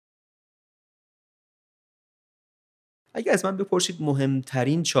اگه از من بپرسید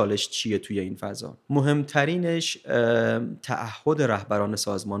مهمترین چالش چیه توی این فضا، مهمترینش تعهد رهبران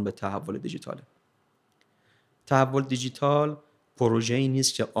سازمان به تحول دیجیتاله. تحول دیجیتال پروژه‌ای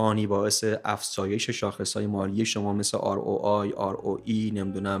نیست که آنی باعث افزایش شاخص‌های مالی شما مثل ROI، ROE،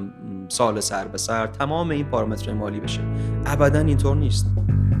 نمیدونم سال سر به سر، تمام این پارامترهای مالی بشه. ابداً اینطور نیست.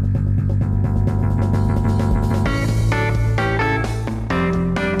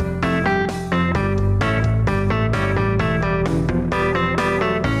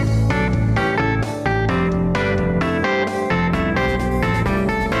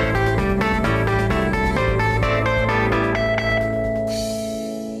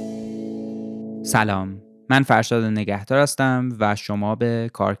 سلام، من فرشاد نگهدار هستم و شما به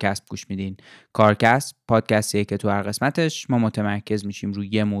کارکسب گوش میدین. کارکسب پادکستیه که تو هر قسمتش ما متمرکز میشیم روی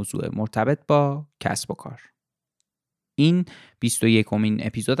یه موضوع مرتبط با کسب و کار. این 21مین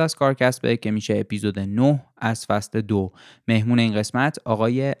اپیزود از کارکسبه که میشه اپیزود 9 از فصل 2. مهمون این قسمت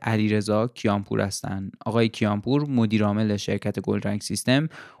آقای علیرضا کیانپور هستن. آقای کیانپور مدیر عامل شرکت گلدرنگ سیستم،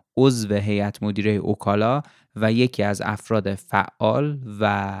 عضو هیئت مدیره اوکالا و یکی از افراد فعال و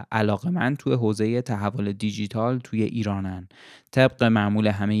علاقه‌مند توی حوزه تحول دیجیتال توی ایرانن. طبق معمول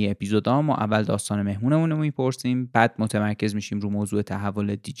همه اپیزودا ما اول داستان مهمونمون رو میپرسیم، بعد متمرکز میشیم رو موضوع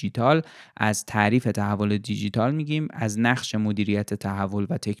تحول دیجیتال، از تعریف تحول دیجیتال میگیم، از نقش مدیریت تحول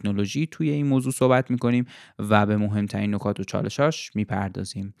و تکنولوژی توی این موضوع صحبت میکنیم و به مهمترین نکات و چالشاش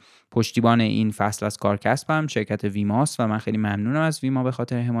میپردازیم. پشتیبان این فصل از کارکسب هم شرکت ویماست و من خیلی ممنونم از ویما به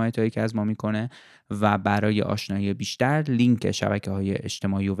خاطر حمایتایی که از ما میکنه و برای آشنایی بیشتر لینک شبکه‌های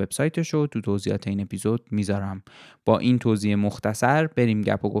اجتماعی و وبسایتش رو تو توضیحات این اپیزود میذارم. با این توضیح مختصر بریم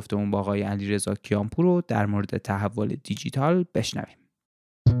گپ و گفتمون با آقای علیرضا کیانپور رو در مورد تحول دیجیتال بشنویم.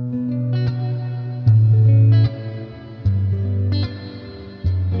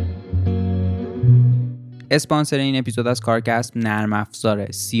 اسپانسر این اپیزود از کارکسب نرم افزار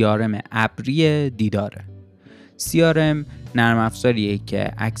CRM ابری دیداره. CRM نرم افزاریه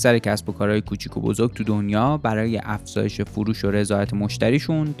که اکثر کسب و کارهای کوچیک و بزرگ تو دنیا برای افزایش فروش و رضایت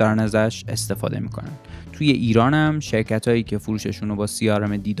مشتریشون دارن ازش استفاده میکنن. توی ایران هم شرکتایی که فروششون رو با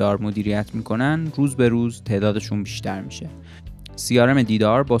CRM دیدار مدیریت میکنن روز به روز تعدادشون بیشتر میشه. CRM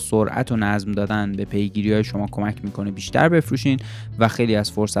دیدار با سرعت و نظم دادن به پیگیری‌های شما کمک میکنه بیشتر بفروشین و خیلی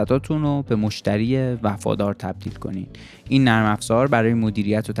از فرصتاتون رو به مشتری وفادار تبدیل کنین. این نرم افزار برای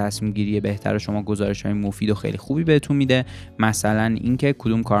مدیریت و تصمیم گیری بهتر شما گزارش‌های مفید و خیلی خوبی بهتون میده. مثلا اینکه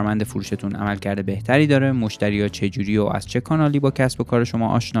کدوم کارمند فروشتون عملکرد بهتری داره، مشتری‌ها چجوری و از چه کانالی با کسب و کار شما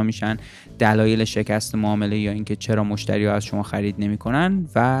آشنا میشن، دلایل شکست معامله یا اینکه چرا مشتری‌ها از شما خرید نمی‌کنن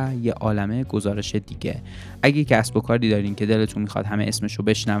و یه عالمه گزارش دیگه. اگه کسب و کاری دارین که دلتون میخواد همه اسمشو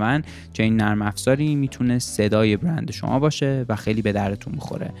بشنون، چه این نرم افزاری میتونه صدای برند شما باشه و خیلی به درتون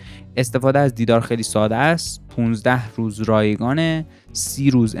بخوره. استفاده از دیدار خیلی ساده است. 15 روز رایگانه،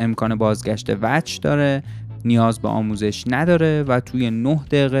 30 روز امکان بازگشت وجه داره، نیاز به آموزش نداره و توی 9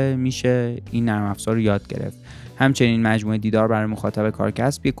 دقیقه میشه این نرم افزار رو یاد گرفت. همچنین مجموعه دیدار برای مخاطب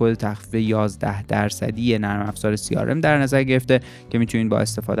کارکسب یک کد تخفیف 11% نرم افزار CRM در نظر گرفته که میتونید با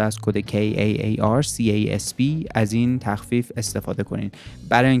استفاده از کد KAARCASP از این تخفیف استفاده کنین.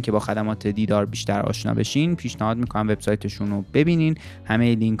 برای اینکه با خدمات دیدار بیشتر آشنا بشین پیشنهاد میکنم وبسایتشون رو ببینین.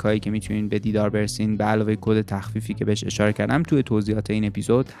 همه لینک هایی که میتونین به دیدار برسین به علاوه کد تخفیفی که بهش اشاره کردم توی توضیحات این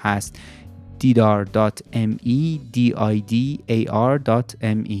اپیزود هست. didar.me DIDAR.me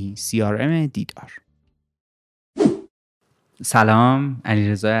CRM دیدار. سلام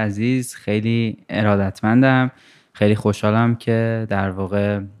علیرضا عزیز، خیلی ارادتمندم، خیلی خوشحالم که در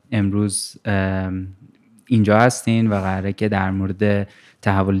واقع امروز اینجا هستین و قراره که در مورد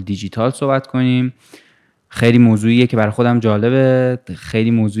تحول دیجیتال صحبت کنیم. خیلی موضوعیه که برای خودم جالبه،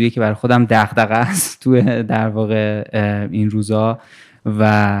 خیلی موضوعیه که برای خودم دغدغه است تو در واقع این روزا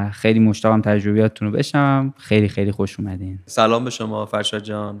و خیلی مشتاقم تجربیاتتون رو بشنوم. خیلی خیلی خوش اومدین. سلام به شما فرشاد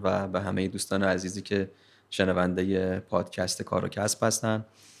جان و به همه دوستان عزیزی که شنونده پادکست کار و کسب هستن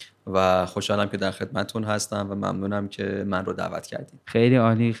و خوشحالم که در خدمتتون هستم و ممنونم که من رو دعوت کردین. خیلی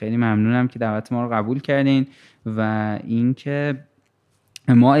عالی، خیلی ممنونم که دعوت ما رو قبول کردین و اینکه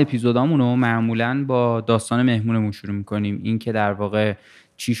ما اپیزودامون رو معمولاً با داستان مهمونمون شروع می‌کنیم. این که در واقع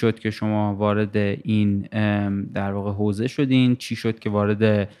چی شد که شما وارد این در واقع حوزه شدین، چی شد که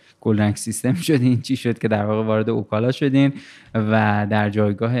وارد گلدرنگ سیستم شدین، چی شد که در واقع وارد اوکالا شدین و در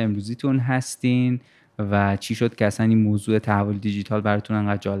جایگاه امروزیتون هستین و چی شد که اصلا این موضوع تحول دیجیتال براتون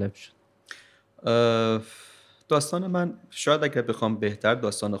انقدر جالب شد. داستان من شاید اگر بخوام بهتر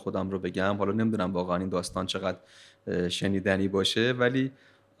داستان خودم رو بگم، حالا نمیدونم واقعا این داستان چقدر شنیدنی باشه، ولی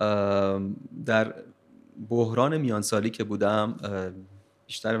در بحران میانسالی که بودم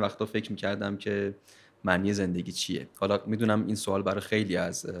بیشتر وقتا فکر میکردم که معنی زندگی چیه. حالا میدونم این سوال برای خیلی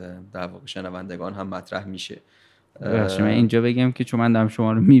از در واقع شنوندگان هم مطرح میشه. من اینجا بگم که چون من دارم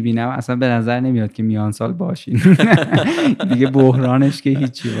شما رو میبینم اصلا به نظر نمیاد که میان سال باشین. دیگه بحرانش که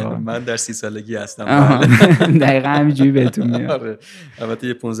هیچی. من در 30 سالگی هستم. دقیقا همینجوری بهتون میاد. البته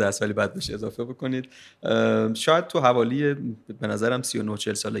یه 15 سالی بعد بشه اضافه بکنید. شاید تو حوالی به نظرم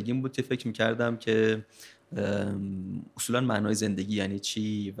 39-40 سالگیم بود که فکر میکردم که اصولا معنای زندگی یعنی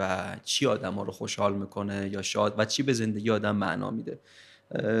چی و چی آدم‌ها رو خوشحال میکنه یا شاد و چی به زندگی آدم معنا میده.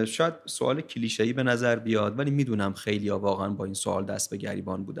 شاید سوال کلیشه‌ای به نظر بیاد ولی میدونم خیلی‌ها واقعا با این سوال دست به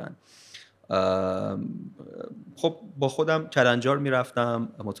گریبان بودن. خب با خودم کلنجار میرفتم،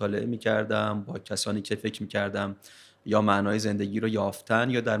 مطالعه میکردم، با کسانی که فکر میکردم یا معنای زندگی رو یافتن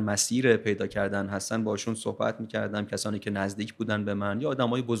یا در مسیر پیدا کردن هستن باشون صحبت میکردم. کسانی که نزدیک بودن به من یا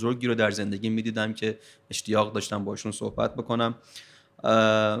آدمای بزرگی رو در زندگی میدیدم که اشتیاق داشتم باشون صحبت بکنم.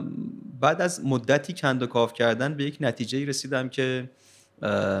 بعد از مدتی کند و کاو کردن به یک نتیجه رسیدم که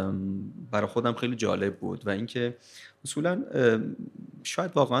برای خودم خیلی جالب بود و اینکه اصولا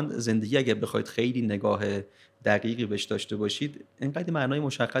شاید واقعا زندگی اگر بخواید خیلی نگاه دقیقی بهش داشته باشید اینقدر معنای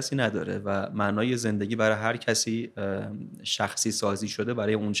مشخصی نداره و معنای زندگی برای هر کسی شخصی سازی شده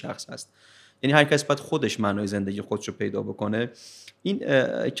برای اون شخص هست. یعنی هر کس باید خودش معنای زندگی خودش رو پیدا بکنه. این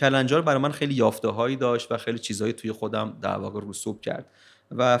کلنجار برای من خیلی یافته هایی داشت و خیلی چیزایی توی خودم در واقع رسوب کرد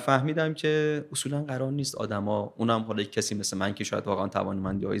و فهمیدم که اصولا قرار نیست آدما، اونم حالا کسی مثل من که شاید واقعا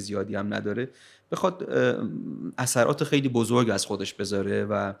توانمندی‌های زیادی هم نداره، بخواد اثرات خیلی بزرگ از خودش بذاره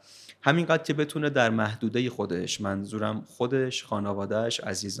و همینقدر که بتونه در محدوده خودش، منظورم خودش، خانواده‌اش،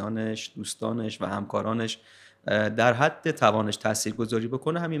 عزیزانش، دوستانش و همکارانش، در حد توانش تاثیرگذاری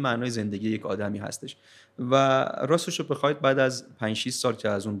بکنه، همین معنای زندگی یک آدمی هستش. و راستش رو بخواید بعد از 5-6 سال که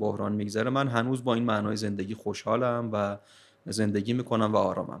از اون بحران میگذره من هنوز با این معنای زندگی خوشحالم و زندگی میکنم و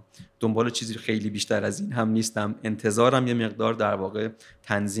آرامم. دنبال چیزی خیلی بیشتر از این هم نیستم. انتظارم یه مقدار در واقع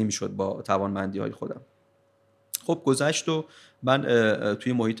تنظیم شد با توانمندی های خودم. خب گذشت و من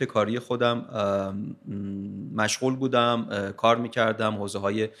توی محیط کاری خودم مشغول بودم، کار میکردم، حوزه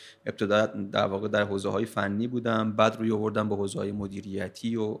های ابتدا در واقع در حوزه های فنی بودم، بعد روی آوردم به حوزه های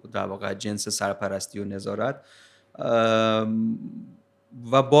مدیریتی و در واقع جنس سرپرستی و نظارت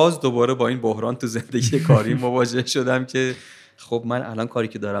و باز دوباره با این بحران تو زندگی کاری مواجه شدم که خب من الان کاری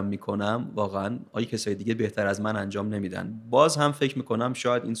که دارم میکنم واقعا آیا کسای دیگه بهتر از من انجام نمیدن؟ باز هم فکر میکنم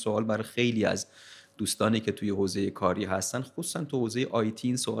شاید این سوال برای خیلی از دوستانی که توی حوزه کاری هستن، خصوصا تو حوزه آیتی،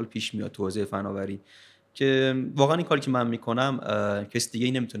 این سوال پیش میاد، تو حوزه فناوری، که واقعا این کاری که من میکنم کسی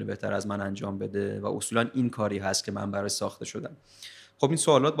دیگه نمیتونه بهتر از من انجام بده و اصولا این کاری هست که من برای ساخته شدم. خب این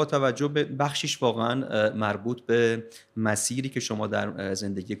سوالات با توجه به بخشیش واقعا مربوط به مسیری که شما در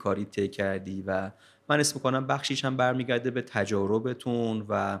زندگی کاری طی کردی و من اسم میکنم بخشیش هم برمیگرده به تجاربتون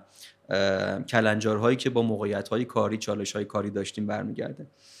و کلنجارهایی که با موقعیت‌های کاری، چالش‌های کاری داشتیم برمیگرده.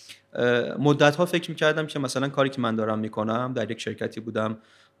 مدت‌ها فکر می‌کردم که مثلا کاری که من دارم می‌کنم، در یک شرکتی بودم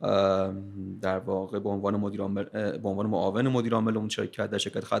در واقع به عنوان معاون مدیر عامل اون شرکت، در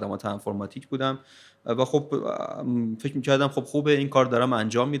شرکت خدمات انفرماتیک بودم و خب فکر می‌کردم خب خوبه این کار دارم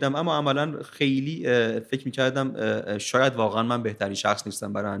انجام میدم، اما عملاً خیلی فکر می‌کردم شاید واقعاً من بهترین شخص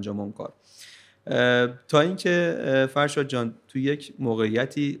نیستم برای انجام اون کار. تا اینکه فرشاد جان تو یک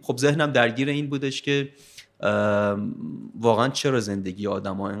موقعیتی خب ذهنم درگیر این بودش که واقعا چرا زندگی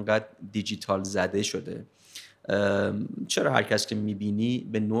آدم‌ها اینقدر دیجیتال زده شده؟ چرا هر کس که می‌بینی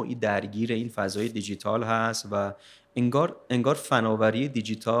به نوعی درگیر این فضای دیجیتال هست و انگار فناوری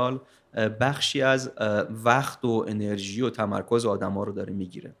دیجیتال بخشی از وقت و انرژی و تمرکز آدم‌ها رو داره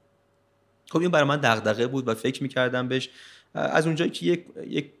میگیره. خب این برای من دغدغه بود و فکر می‌کردم بهش از اونجایی که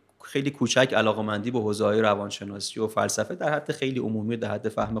یک خیلی کوچک علاقه‌مندی به حوزه‌های روانشناسی و فلسفه در حد خیلی عمومی در حد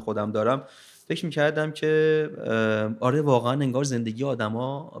فهم خودم دارم، فکر می‌کردم که آره واقعا انگار زندگی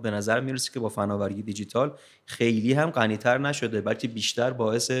آدما به نظر میرسه که با فناوری دیجیتال خیلی هم غنی‌تر نشده، بلکه بیشتر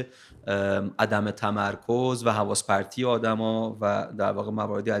باعث عدم تمرکز و حواس پرتی آدما و در واقع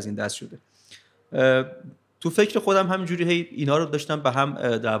مواردی از این دست شده. تو فکر خودم همینجوری هی اینا رو داشتم به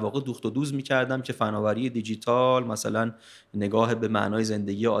هم در واقع دوخت و دوز می‌کردم که فناوری دیجیتال، مثلا نگاه به معنای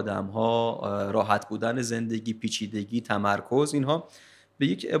زندگی آدم‌ها، راحت بودن زندگی، پیچیدگی، تمرکز، اینها. به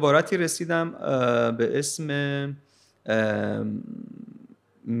یک عبارتی رسیدم به اسم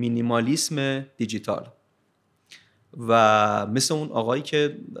مینیمالیسم دیجیتال و مثل اون آقایی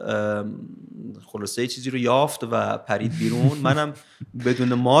که خلاصه چیزی رو یافت و پرید بیرون، منم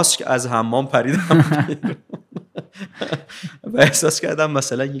بدون ماسک از حمام پریدم بیرون و احساس کردم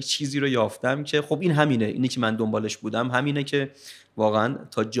مثلا یک چیزی رو یافتم که خب این همینه، اینی که من دنبالش بودم، همینه که واقعا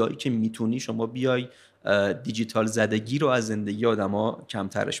تا جایی که میتونی شما بیای دیجیتال زدگی رو از زندگی آدما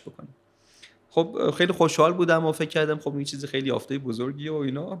کمترش بکنی. خب خیلی خوشحال بودم و فکر کردم خب این چیز خیلی یافته بزرگیه و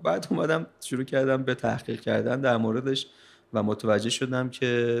اینا. بعد اومدم شروع کردم به تحقیق کردن در موردش و متوجه شدم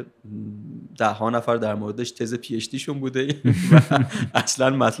که 10 نفر در موردش تز پی اچ دی شون بوده و اصلا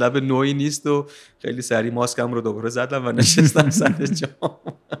مطلب نوعی نیست و خیلی سریع ماسکم رو دوباره زدم و نشستم سر جام.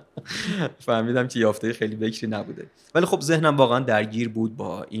 فهمیدم که یافته خیلی بکری نبوده، ولی خب ذهنم واقعا درگیر بود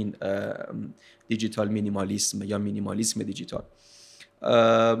با این دیجیتال مینیمالیسم یا مینیمالیسم دیجیتال.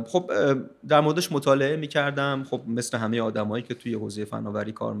 خب در موردش مطالعه میکردم. خب مثل همه آدمایی که توی حوزه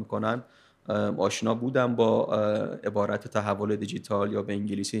فناوری کار میکنن آشنا بودم با عبارت تحول دیجیتال یا به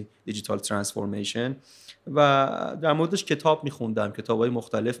انگلیسی دیجیتال ترانسفورمیشن و در موردش کتاب میخوندم، کتابای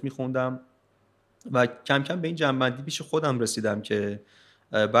مختلف میخوندم و کم کم به این جنبندی پیش خودم رسیدم که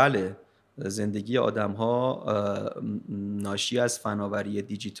بله، زندگی آدم‌ها ناشی از فناوری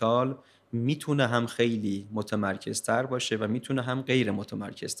دیجیتال میتونه هم خیلی متمرکزتر باشه و میتونه هم غیر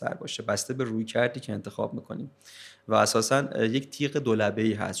متمرکزتر باشه، بسته به رویکردی که انتخاب میکنیم و اساساً یک تیغ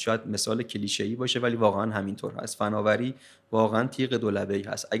دولبه‌ای هست. شاید مثال کلیشه‌ای باشه ولی واقعاً همینطور هست. فناوری واقعاً تیغ دولبه‌ای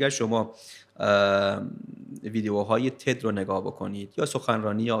هست. اگر شما ویدیوهای تد رو نگاه بکنید یا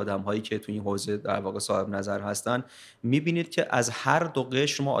سخنرانی آدم‌هایی که تو این حوزه در واقع صاحب نظر هستن، می‌بینید که از هر دو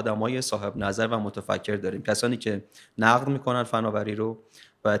قشر ما آدمای صاحب نظر و متفکر داریم. کسانی که نقد میکنن فناوری رو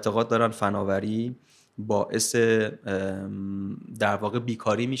و اعتقاد دارن فناوری باعث در واقع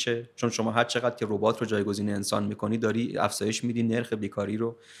بیکاری میشه، چون شما هر چقدر که ربات رو جایگزین انسان میکنی داری افزایش میدی نرخ بیکاری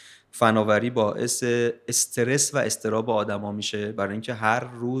رو. فناوری باعث استرس و اضطراب آدما میشه، برای اینکه هر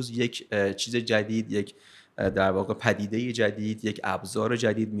روز یک چیز جدید، یک در واقع پدیده جدید، یک ابزار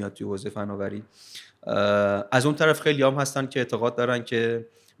جدید میاد توی حوزه فناوری. از اون طرف خیلی هم هستن که اعتقاد دارن که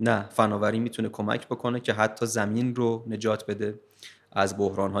نه، فناوری میتونه کمک بکنه که حتی زمین رو نجات بده از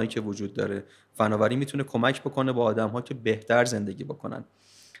بحران‌هایی که وجود داره. فناوری میتونه کمک بکنه با آدم‌ها که بهتر زندگی بکنن.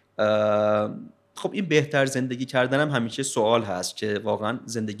 خب این بهتر زندگی کردن هم همیشه سوال هست که واقعا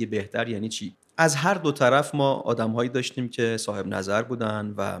زندگی بهتر یعنی چی؟ از هر دو طرف ما آدم‌هایی داشتیم که صاحب نظر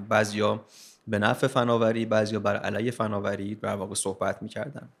بودن و بعضیا به نفع فناوری، بعضیا بر علیه فناوری در واقع صحبت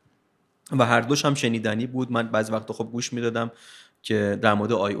می‌کردن و هر دوش هم شنیدنی بود. من بعضی وقتا خب گوش میدادم که در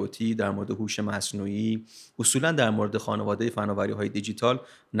مورد IoT، در مورد هوش مصنوعی، اصولا در مورد خانواده فناوری‌های دیجیتال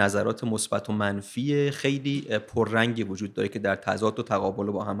نظرات مثبت و منفی خیلی پررنگی وجود داره که در تضاد و تقابل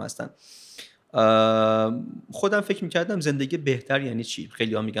با هم هستن. خودم فکر می‌کردم زندگی بهتر یعنی چی؟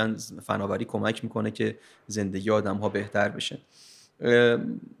 خیلی ها میگن فناوری کمک میکنه که زندگی آدم‌ها بهتر بشه.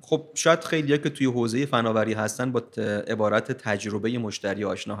 خب شاید خیلی‌ها که توی حوزه فناوری هستن با عبارت تجربه مشتری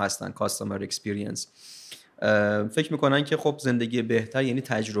آشنا هستن، customer experience. فکر میکنن که خب زندگی بهتر یعنی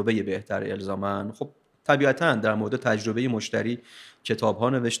تجربه بهتر الزاماً. خب طبیعتاً در مورد تجربه مشتری کتاب‌ها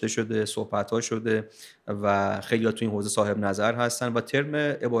نوشته شده، صحبت‌ها شده و خیلی‌ها توی این حوزه صاحب نظر هستن و ترم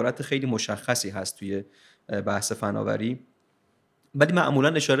عبارت خیلی مشخصی هست توی بحث فناوری، ولی معمولا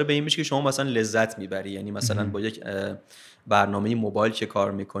اشاره به این میشه که شما مثلا لذت میبری. یعنی مثلا با یک برنامه موبایل که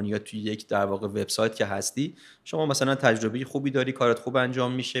کار میکنی یا توی یک در واقع وبسایت که هستی، شما مثلا تجربه خوبی داری، کارت خوب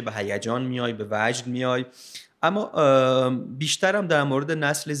انجام میشه، به هیجان میای، به وجد میای. اما بیشتر هم در مورد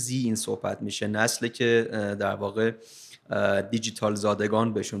نسل زی این صحبت میشه، نسلی که در واقع دیجیتال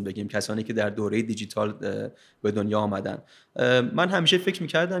زادگان بهشون بگیم، کسانی که در دوره دیجیتال به دنیا آمدن. من همیشه فکر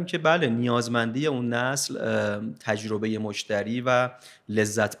میکردم که بله، نیازمندی اون نسل تجربه مشتری و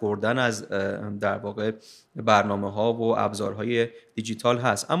لذت بردن از در واقع برنامه ها و ابزارهای دیجیتال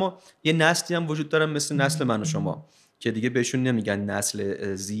هست. اما یه نسلی هم وجود داره مثل نسل من و شما که دیگه بهشون نمیگن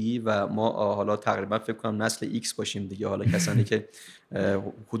نسل زی و ما حالا تقریبا فکر کنم نسل ایکس باشیم دیگه. حالا کسانی که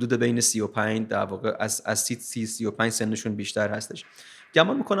حدود بین 35 در واقع از 35 سنشون بیشتر هستش.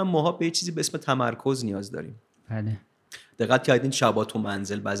 گمان میکنم ماها به یه چیزی به اسم تمرکز نیاز داریم. بله. دقت کردین شبا تو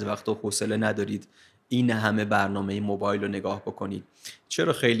منزل بعضی وقتا حوصله ندارید این همه برنامه موبایل رو نگاه بکنید؟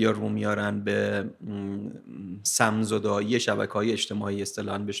 چرا خیلی‌ها رو میارن به سمزدایی شبکه‌های اجتماعی،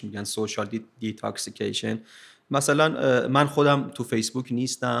 اصطلاحاً بهش میگن سوشال دیتاکسیکیشن. مثلا من خودم تو فیسبوک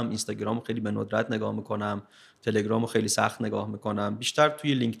نیستم، اینستاگرام خیلی به ندرت نگاه میکنم، تلگرام خیلی سخت نگاه میکنم، بیشتر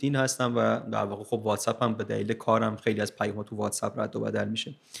توی لینکدین هستم و در واقع خب واتساپ هم به دلیل کارم خیلی از پیام‌ها تو واتساپ رد و بدل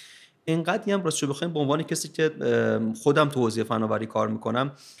میشه. اینقدر هم راستش بخوایم به عنوان کسی که خودم تو حوزه فناوری کار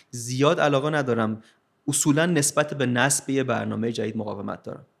میکنم زیاد علاقه ندارم اصولا نسبت به نصب یه برنامه جدید مقاومت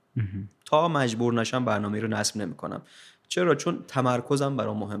دارم. تا مجبور نشم برنامه رو نصب نمیکنم. چرا؟ چون تمرکزم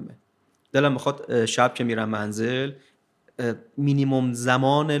برام مهمه. دلم میخواد شب که میرم منزل مینیمم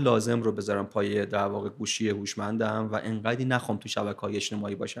زمان لازم رو بذارم پای در واقع گوشی هوشمندم و انقدری نخوام تو شبکه‌های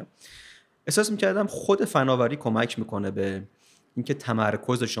اجتماعی باشم. احساس میکردم خود فناوری کمک میکنه به اینکه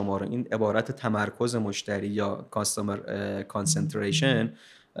تمرکز شما رو، این عبارت تمرکز مشتری یا کاستمر کانسنتریشن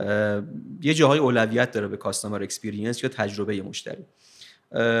یه جاهای اولویت داره به کاستمر اکسپریانس یا تجربه مشتری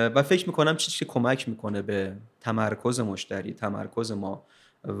و فکر میکنم چیزی که کمک میکنه به تمرکز مشتری، تمرکز ما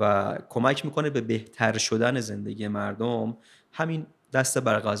و کمک میکنه به بهتر شدن زندگی مردم، همین دست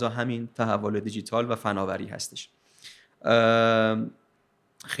بر قضا همین تحول دیجیتال و فناوری هستش.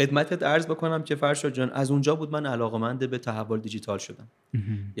 خدمتت عرض بکنم که فرشاد جان، از اونجا بود من علاقه‌مند به تحول دیجیتال شدم.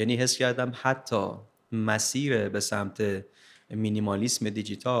 یعنی حس کردم حتی مسیر به سمت مینیمالیسم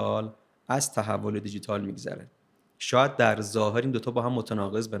دیجیتال از تحول دیجیتال میگذره. شاید در ظاهر این دوتا با هم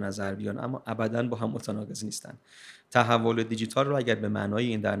متناقض به نظر بیان، اما ابداً با هم متناقض نیستن. تحول دیجیتال رو اگر به معنای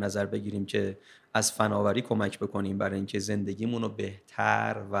این در نظر بگیریم که از فناوری کمک بکنیم برای اینکه زندگیمون رو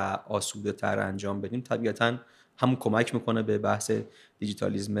بهتر و آسوده‌تر انجام بدیم، طبیعتاً همون کمک میکنه به بحث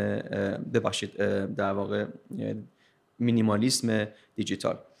دیجیتالیسم، ببخشید در واقع مینیمالیسم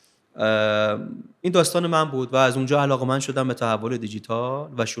دیجیتال. این داستان من بود و از اونجا علاقه‌مند شدم به تحول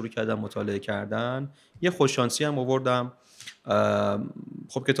دیجیتال و شروع کردم مطالعه کردن. یه خوششانسی هم آوردم،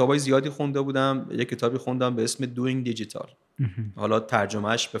 خب کتابای زیادی خونده بودم، یه کتابی خوندم به اسم Doing Digital. حالا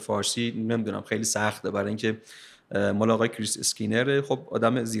ترجمهش به فارسی نمیدونم، خیلی سخته برای اینکه مال آقای کریس اسکینر، خب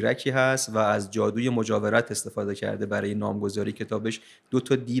آدم زیرکی هست و از جادوی مجاورت استفاده کرده برای نامگذاری کتابش. 2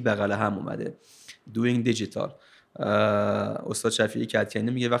 دی بغل هم اومده، Doing Digital. استاد شفیعی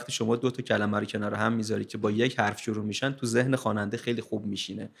کدکنی میگه وقتی شما 2 کلمه رو کنار هم میذاری که با یک حرف شروع میشن، تو ذهن خواننده خیلی خوب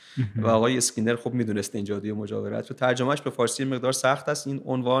میشینه. و آقای اسکینر خب میدونسته این جادوی مجاورت رو. ترجمهش به فارسی مقدار سخت است این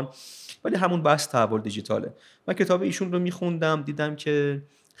عنوان، ولی همون بحث تحول دیجیتاله. من کتاب ایشون رو میخوندم، دیدم که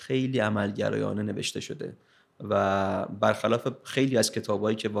خیلی عملگرایانه نوشته شده و برخلاف خیلی از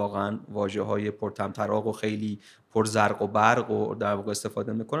کتابایی که واقعا واژه‌های پرطمطراق و خیلی پر زرق و برق و در واقع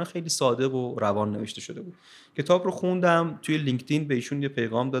استفاده میکنن، خیلی ساده و روان نوشته شده بود. کتاب رو خوندم، توی لینکدین به ایشون یه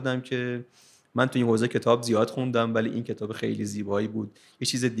پیغام دادم که من توی این حوزه کتاب زیاد خوندم ولی این کتاب خیلی زیبایی بود، یه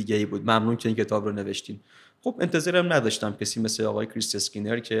چیز دیگه‌ای بود، ممنون که این کتاب رو نوشتین. خب انتظارم نداشتم کسی مثل آقای کریس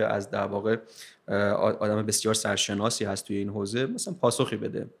اسکینر که از در واقع آدم بسیار سرشناسی هست توی این حوزه مثلا پاسخی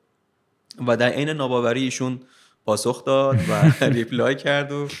بده و در عین ناباوری ایشون پاسخ داد و ریپلای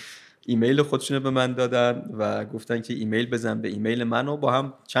کرد و ایمیل خودشونو به من دادن و گفتن که ایمیل بزن به ایمیل من و با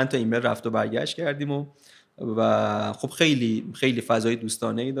هم چند تا ایمیل رفت و برگشت کردیم و خب خیلی خیلی فضای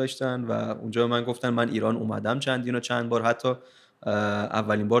دوستانه‌ای داشتن و اونجا من گفتن من ایران اومدم چند بار، حتی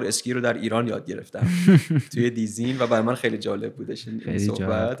اولین بار اسکی رو در ایران یاد گرفتم توی دیزین و برای من خیلی جالب بودش این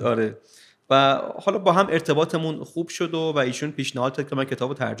صحبت. آره و حالا با هم ارتباطمون خوب شد و ایشون پیشنهاد کرد که من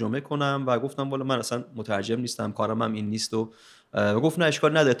کتابو ترجمه کنم و گفتم والا من اصلا مترجم نیستم، کارم هم این نیست و گفت نه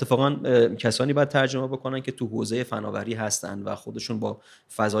اشکال نداره، اتفاقا کسانی باید ترجمه بکنن که تو حوزه فناوری هستن و خودشون با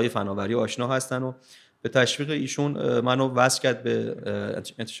فضای فناوری آشنا هستن و به تشویق ایشون منو وصل کرد به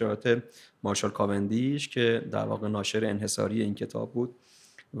انتشارات مارشال کاوندیش که در واقع ناشر انحصاری این کتاب بود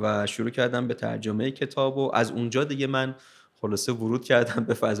و شروع کردم به ترجمه کتاب و از اونجا دیگه من خلاصه ورود کردم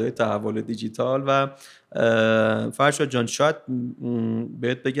به فضای تحول دیجیتال و فرشاد جان شاید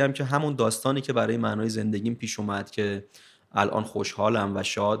بهت بگم که همون داستانی که برای معنای زندگیم پیش اومد که الان خوشحالم و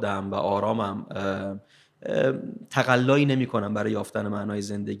شادم و آرامم، تقلایی نمی کنم برای یافتن معنای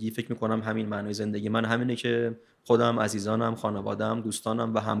زندگی. فکر می کنم همین معنای زندگی من همینه که خودم، عزیزانم، خانواده‌ام،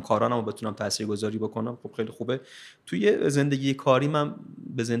 دوستانم و همکارانم رو بتونم تاثیرگذاری بکنم. خب خیلی خوبه. توی زندگی کاری من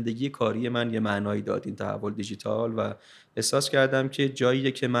به زندگی کاری من یه معنایی داد این تحول دیجیتال و احساس کردم که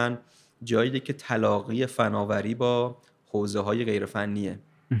جاییه که تلاقی فناوری با حوزه‌های غیر فنیه.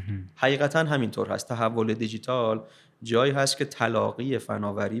 حقیقتا همینطور هست. تحول دیجیتال جایی هست که تلاقی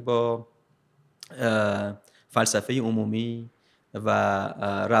فناوری با فلسفه عمومی و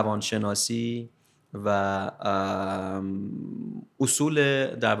روانشناسی و اصول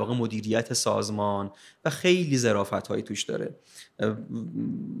در واقع مدیریت سازمان و خیلی ظرافت‌هایی توش داره.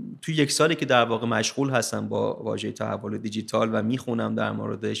 توی 1 سالی که در واقع مشغول هستم با واژه تحول دیجیتال و میخونم در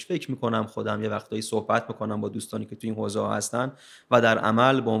موردش، فکر میکنم خودم یه وقتایی صحبت میکنم با دوستانی که توی این حوزه هستن و در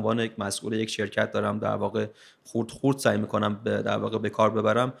عمل به عنوان یک مسئول یک شرکت دارم در واقع خورد سعی میکنم در واقع به کار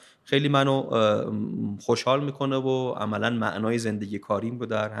ببرم. خیلی منو خوشحال میکنه و عملاً معنای زندگی کاریم رو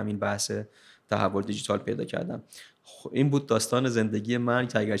در همین بحث تحول دیجیتال پیدا کردم. این بود داستان زندگی من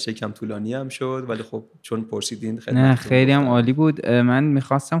که اگرچه کم طولانی هم شد ولی خب چون پرسیدین نه خیلی هم عالی بود. من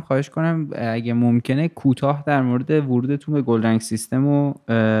میخواستم خواهش کنم اگه ممکنه کوتاه در مورد ورودتون به گلدرنگ سیستم و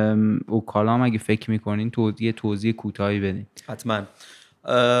اوکالا اگه فکر میکنین توضیح کوتاهی بدین. حتما.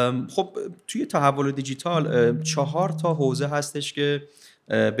 خب توی تحول دیجیتال 4 تا حوزه هستش که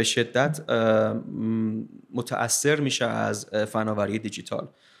به شدت متأثر میشه از فناوری دیجیتال.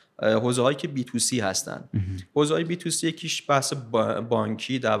 حوزه هایی که B2C هستن. حوزه های B2C یکیش بحث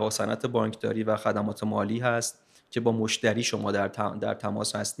بانکی، در واقع صنعت بانکداری و خدمات مالی هست. که با مشتری شما در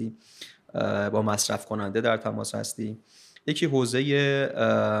تماس هستی، با مصرف کننده در تماس هستی. یکی حوزه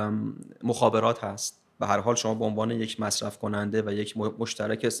مخابرات هست، به هر حال شما به عنوان یک مصرف کننده و یک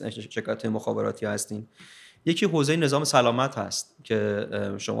مشترک شرکت مخابراتی هستین. یکی حوزه نظام سلامت هست که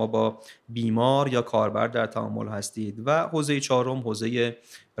شما با بیمار یا کاربر در تعامل هستید و حوزه چهارم حوزه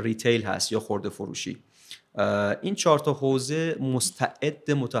ریتیل هست یا خرده فروشی. این 4 تا حوزه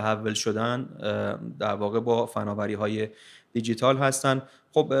مستعد متحول شدن در واقع با فناوری‌های دیجیتال هستن.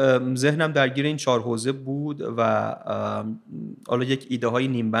 خب ذهنم درگیر این 4 حوزه بود و حالا یک ایده های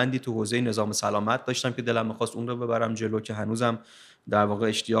نیمبندی تو حوزه نظام سلامت داشتم که دلم می‌خواست اون رو ببرم جلو، که هنوزم در واقع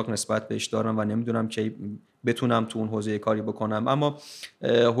اشتیاق نسبت بهش دارم و نمیدونم که بتونم تو اون حوزه کاری بکنم. اما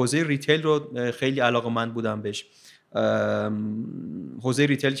حوزه ریتیل رو خیلی علاقه‌مند بودم بهش. حوزه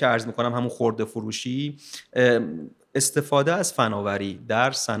ریتیل که عرض میکنم همون خرده فروشی، استفاده از فناوری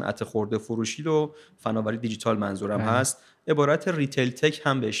در صنعت خرده فروشی رو فناوری دیجیتال منظورم هست، عبارت ریتیل تک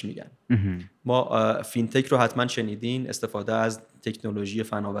هم بهش میگن. ما فینتک رو حتما شنیدین، استفاده از تکنولوژی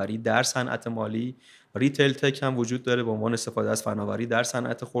فناوری در صنعت مالی. ریتیل تک هم وجود داره به عنوان استفاده از فناوری در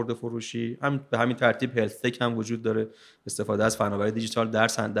صنعت خرده فروشی. به همین ترتیب هلت تک هم وجود داره، استفاده از فناوری دیجیتال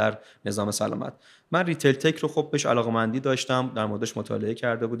در نظام سلامت. من ریتیل تک رو خب بهش علاقه‌مندی داشتم، در موردش مطالعه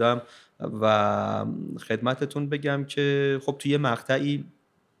کرده بودم و خدمتتون بگم که خب توی مقطعی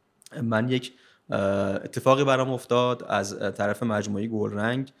من یک اتفاقی برام افتاد. از طرف مجموعه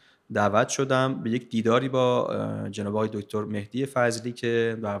گلرنگ دعوت شدم به یک دیداری با جناب آقای دکتر مهدی فضلی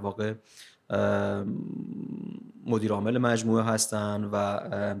که در واقع مدیر عامل مجموعه هستن و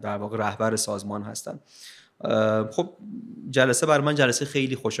در واقع رهبر سازمان هستن. خب جلسه برای من جلسه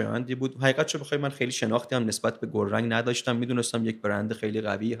خیلی خوشایندی بود. حقیقت چه بخوای من خیلی شناختی هم نسبت به گلرنگ نداشتم، میدونستم یک برند خیلی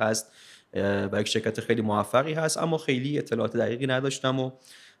قوی هست و یک شرکت خیلی موفقی هست، اما خیلی اطلاعات دقیقی نداشتم و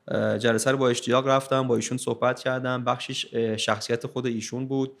جلسه رو با اشتیاق رفتم، با ایشون صحبت کردم. بخشش شخصیت خود ایشون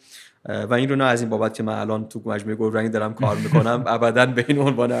بود و این رو نه از این بابت که من الان تو مجموعه گلرنگ دارم کار میکنم ابداً به این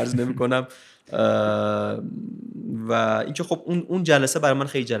عنوان عرض نمیکنم. و اینکه خب اون جلسه برای من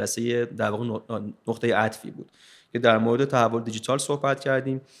خیلی جلسه در واقع نقطه عطفی بود که در مورد تحول دیجیتال صحبت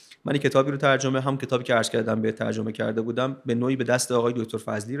کردیم. من این کتابی رو هم کتابی که عرض کردم به ترجمه کرده بودم به نوعی به دست آقای دکتر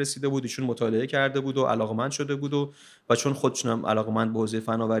فضلی رسیده بود. ایشون مطالعه کرده بود و علاقه‌مند شده بود و چون خودشون هم علاقه‌مند به حوزه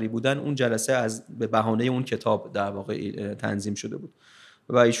فناوری بودن، اون جلسه به بهانه اون کتاب در واقع تنظیم شده بود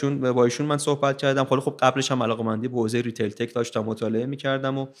و با ایشون من صحبت کردم. خب قبلش هم علاقه‌مندی به حوزه ریتیل تک داشتم، مطالعه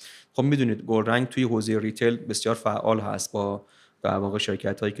می‌کردم و خب میدونید گلرنگ توی حوزه ریتیل بسیار فعال هست با در واقع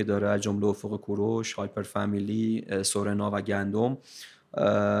شرکت‌هایی که داره از جمله افق کوروش، هایپر فامیلی، سورنا و گندم.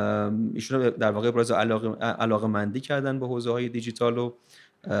 ایشون در واقع ابراز علاقه‌مندی کردن به حوزه‌های دیجیتال و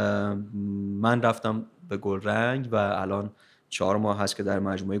من رفتم به گلرنگ و الان 4 ماه هست که در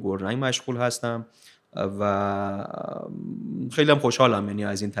مجموعه گلرنگ مشغول هستم و خیلی هم خوشحالم یعنی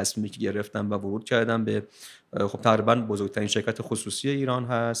از این تصمیمی که گرفتم و ورود کردم به خب تقریبا بزرگترین شرکت خصوصی ایران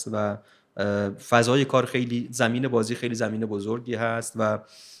هست و فضای کار خیلی زمین بزرگی هست و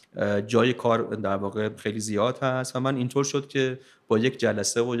جای کار در واقع خیلی زیاد هست و من اینطور شد که با یک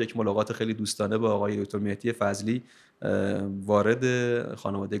جلسه و یک ملاقات خیلی دوستانه با آقای دکتر مهدی فضلی وارد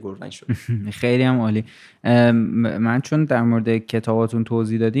خانواده گلرنگ شد. خیلی هم عالی. من چون در مورد کتاباتون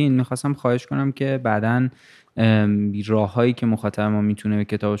توضیح دادین میخواستم خواهش کنم که بعداً راههایی که مخاطب ما میتونه به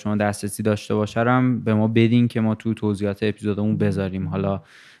کتاب شما دسترسی داشته باشه رو به ما بدین که ما تو توضیحات اپیزودمون بذاریم، حالا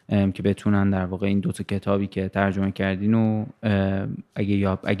که بتونن در واقع این 2 تا کتابی که ترجمه کردین و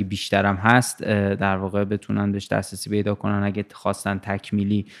اگه بیشترم هست در واقع بتونن بهش دسترسی پیدا کنن، اگه خواستن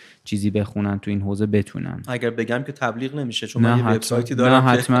تکمیلی چیزی بخونن تو این حوزه بتونن. اگر بگم که تبلیغ نمیشه چون من یه وبسایتی دارم. نه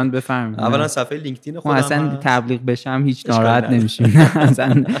حتما بفرمایید. اولا صفحه لینکدین خودم اصلا تبلیغ بشم هیچ ناراحت نمیشیم.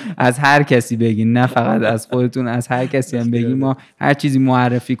 اصلا از هر کسی بگین، نه فقط از خودتون، از هر کسی هم بگین. ما هر چیزی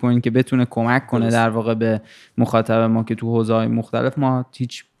معرفی کنین که بتونه کمک کنه در واقع به مخاطب ما که تو حوزه‌های مختلف، ما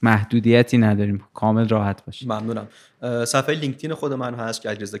هیچ محدودیتی نداریم، کامل راحت باشید. ممنونم. صفحه لینکدین خود من هست که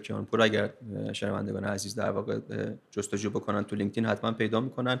علیرضا کیانپور، اگر شنوندگان عزیز در واقع جستجو بکنن تو لینکدین حتما پیدا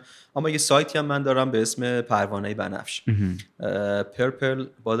میکنن. اما یه سایتی هم من دارم به اسم پروانه بنفش،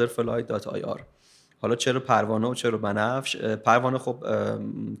 purplebutterfly.ir. حالا چرا پروانه و چرا بنفش؟ پروانه خب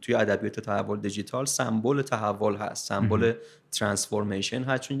توی ادبیات تحول دیجیتال سمبل تحول هست، سمبل ترانسفورمیشن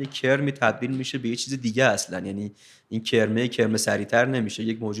هست، چون یک کرمی تبدیل میشه به یه چیز دیگه اصلا. یعنی این کرمه سریعتر نمیشه،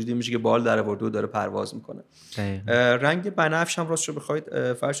 یک موجودی میشه که بال درآورده و داره پرواز میکنه. رنگ بنفش هم راستش رو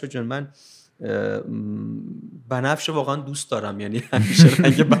بخواید فرشاد جان، من بنفش واقعا دوست دارم، یعنی همیشه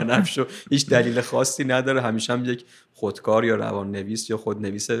رنگ بنفش هیچ دلیل خاصی نداره، همیشه هم یک خودکار یا روان نویس یا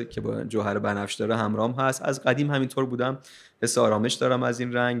خودنویسه که با جوهر بنفش داره همراهم هست. از قدیم همینطور بودم، حس آرامش دارم از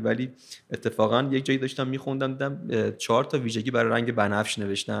این رنگ. ولی اتفاقا یک جایی داشتم میخوندم دیدم 4 تا ویژگی برای رنگ بنفش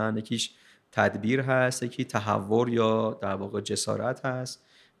نوشتن. یکیش تدبیر هست، یکی تهور یا در واقع جسارت هست،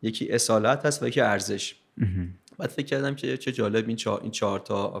 یکی اصالت هست و یکی ارزش. بعد فکر کردم که چه جالب این 4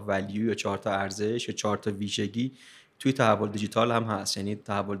 تا ولیو یا 4 تا ارزش یا 4 تا ویژگی توی تحول دیجیتال هم هست. یعنی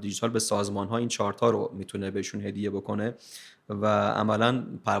تحول دیجیتال به سازمان‌ها این 4 تا رو میتونه بهشون هدیه بکنه و عملاً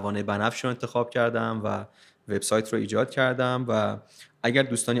پروانه بنفش رو انتخاب کردم و وبسایت رو ایجاد کردم. و اگر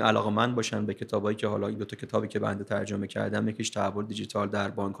دوستانی علاقه‌مند باشن به کتابایی که حالا این 2 تا کتابی که بنده ترجمه کردم، یکیش تحول دیجیتال در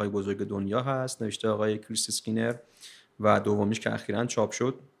بانک‌های بزرگ دنیا هست نوشته آقای کریس اسکینر و دومیش که اخیراً چاپ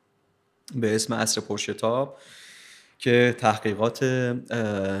شد به اسم عصر پرشتاب که تحقیقات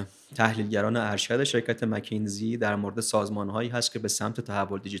تحلیلگران ارشد شرکت مکینزی در مورد سازمان‌هایی هست که به سمت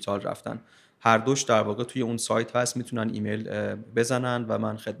تحول دیجیتال رفتن. هر دوش در واقع توی اون سایت هست، میتونن ایمیل بزنن و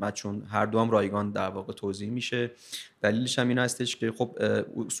من خدمتشون هر دو هم رایگان در واقع توضیح میشه. دلیلش هم این هستش که خب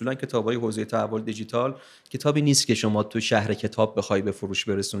اصولا کتابای حوزه تحول دیجیتال کتابی نیست که شما تو شهر کتاب بخوای به فروش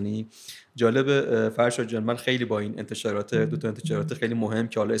برسونی. جالب فرشاد جان، من خیلی با این انتشارات 2 تا انتشارات خیلی مهم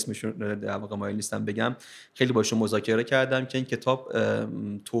که حالا اسمشون در واقع مایل نیستم بگم، خیلی باشون مذاکره کردم که این کتاب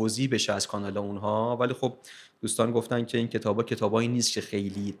توضیح بشه از کانال اونها. ولی خب دوستان گفتن که این کتابایی نیست که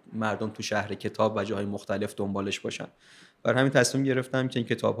خیلی مردم تو شهر کتاب و جاهای مختلف دنبالش باشن. برای همین تصمیم گرفتم که این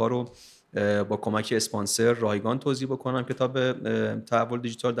کتاب‌ها رو با کمک اسپانسر رایگان توضیح بکنم. کتاب تحول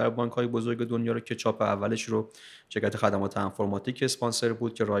دیجیتال در بانک‌های بزرگ دنیا رو که چاپ اولش رو شرکت خدمات انفرماتیک اسپانسر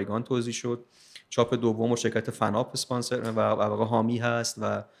بود که رایگان توضیح شد، چاپ دوم شرکت فناپ اسپانسر و واقعا حامی هست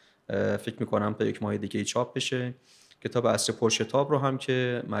و فکر می‌کنم تا 1 ماه دیگه چاپ بشه. کتاب عصر پرشتاب رو هم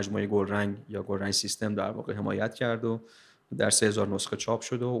که مجموعه گلرنگ یا گلرنگ سیستم در واقع حمایت کرد و در 3000 نسخه چاپ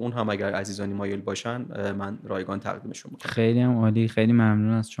شده و اون هم اگر عزیزانی مایل باشن من رایگان تقدیمشون میکنم. خیلی هم عالی، خیلی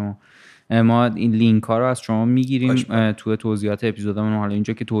ممنون از شما. ما این لینک ها رو از شما میگیریم تو توضیحات اپیزودمون. حالا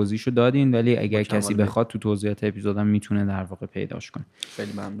اینجا که توضیحشو دادین، ولی اگر کسی بخواد تو توضیحات اپیزودم میتونه در واقع پیداش کنه.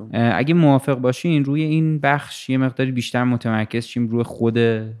 خیلی ممنون. اگه موافق باشین روی این بخش یه مقداری بیشتر متمرکز شیم روی خود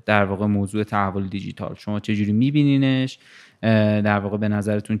در واقع موضوع تحول دیجیتال. شما چجوری میبینینش؟ در واقع به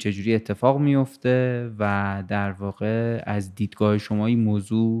نظرتون چجوری اتفاق میفته و در واقع از دیدگاه شما این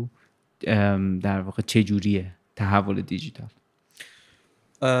موضوع در واقع چجوریه تحول دیجیتال؟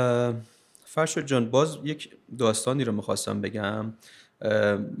 فرشاد جان، باز یک داستانی رو میخواستم بگم.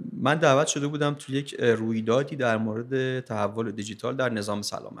 من دعوت شده بودم تو یک رویدادی در مورد تحول دیجیتال در نظام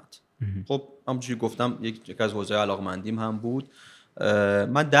سلامت. خب همونجوری گفتم یک از حوزه علاقمندیم هم بود.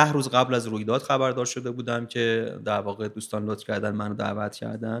 من 10 روز قبل از رویداد خبردار شده بودم که در واقع دوستان لطف کردن منو دعوت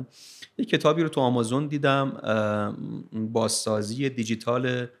کردن. یک کتابی رو تو آمازون دیدم، بازسازی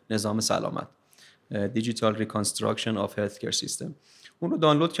دیجیتال نظام سلامت، Digital Reconstruction of Healthcare System. اون رو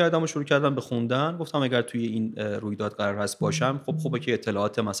دانلود کردم و شروع کردم به خوندن. گفتم اگر توی این رویداد قرار هست باشم، خب خوبه که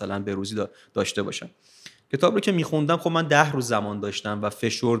اطلاعات مثلا به روزی داشته باشم. کتاب رو که میخوندم، خب من 10 روز زمان داشتم و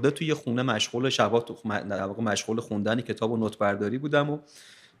فشرده توی خونه مشغول در واقع مشغول خوندن کتاب و نوت برداری بودم. و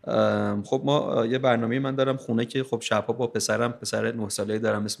خب ما یه برنامه من دارم خونه که خب شب‌ها با پسر 9 ساله‌ای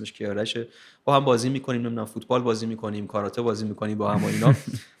دارم اسمش کیارشه، با هم بازی می‌کنیم، نمیدونم فوتبال بازی می‌کنیم، کاراته بازی می‌کنیم با هم و اینا.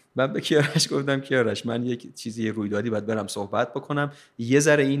 من به کیارش گفتم کیارش من یک چیزی رویدادی باید برم صحبت بکنم، یه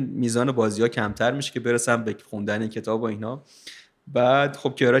ذره این میزان بازی‌ها کمتر میشه که برسم به خوندن کتاب و اینا. بعد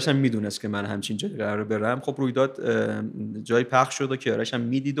خب کیارش هم میدونست که من همچین جایی قراره برم. خب رویداد جای پخش شد و کیارش هم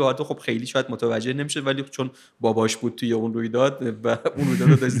میدید و حتی خب خیلی شاید متوجه نمیشه، ولی چون باباش بود توی اون رویداد و اون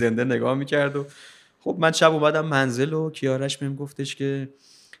رویداد رو زنده نگاه میکرد. و خب من شب اومدم منزل و کیارش بهم گفتش که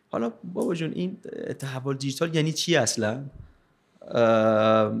حالا بابا جون این تحول دیجیتال یعنی چی اصلا؟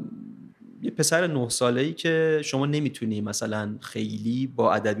 یه پسر 9 ساله‌ای که شما نمیتونی مثلا خیلی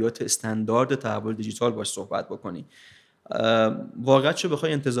با ادبیات استاندارد تحول دیجیتال باش صحبت بکنی. واقعا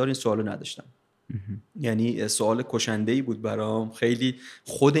بخوای انتظار این سوالو نداشتم. یعنی سوال کشنده‌ای بود برام. خیلی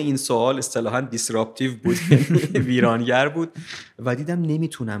خود این سوال اصطلاحاً دیسراپتیو بود، ویرانگر بود و دیدم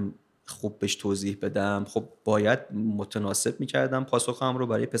نمیتونم خوب بهش توضیح بدم. خب باید متناسب میکردم پاسخم رو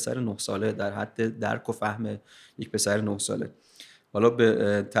برای پسر 9 ساله در حد درک و فهم یک پسر 9 ساله. حالا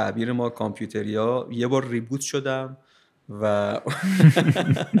به تعبیر ما کامپیوتریا یه بار ریبوت شدم و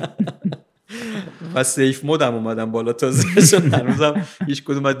سیف مودم اومدم بالا تازه، چون هنوزم هیچ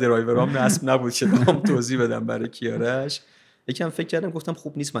کدوم از درایورام نصب نبود که بخوام توضیح بدم برای کیارش. یکم فکر کردم گفتم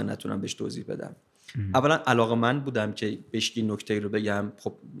خوب نیست من نتونم بهش توضیح بدم. اولا علاقه‌مند بودم که بهش این نکته رو بگم.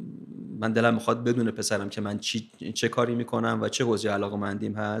 خب من دلم میخواد بدون پسرم که من چه کاری میکنم و چه حوزه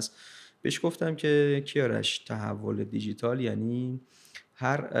علاقه‌مندیم هست. بهش گفتم که کیارش تحول دیجیتال یعنی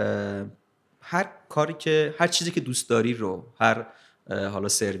هر کاری که هر چیزی که دوست داری رو، هر حالا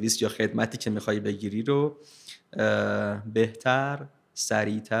سرویس یا خدمتی که میخوای بگیری رو بهتر،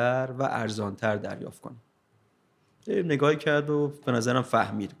 سریعتر و ارزانتر دریافت کنی. نگاهی کرد و به نظرم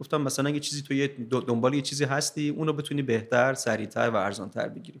فهمید. گفتم مثلا اگه چیزی تو دنبال یه چیزی هستی، اونو بتونی بهتر، سریعتر و ارزانتر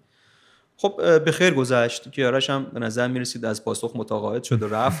بگیری. خب به خیر گذشت. کیارش هم به نظر میرسید از پاسخ متقاعد شد و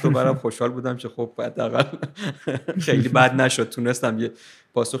رفت و برام خوشحال بودم که خب حداقل خیلی بد نشد، تونستم یه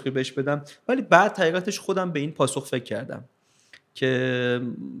پاسخی بهش بدم. ولی بعد حقیقتش خودم به این پاسخ فکر کردم که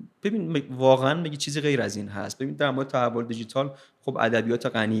ببین واقعا میگه چیزی غیر از این هست. ببین در مورد تحول دیجیتال خب ادبیات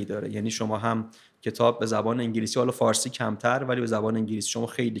غنی داره، یعنی شما هم کتاب به زبان انگلیسی، حالا فارسی کمتر، ولی به زبان انگلیسی شما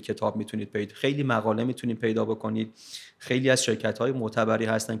خیلی کتاب میتونید پیدا، خیلی مقاله میتونید پیدا بکنید. خیلی از شرکت‌های معتبری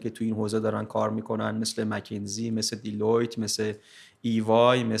هستن که تو این حوزه دارن کار میکنن، مثل مکینزی، مثل دیلویت، مثل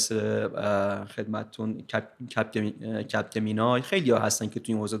ایوای، مثل خدمتتون کپگمینای. خیلی ها هستن که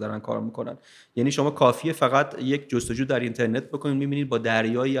تو این حوزه دارن کار میکنن. یعنی شما کافیه فقط یک جستجو در اینترنت بکنید، میبینید با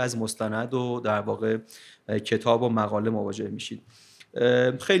دریایی از مستند و در واقع کتاب و مقاله مواجه میشید.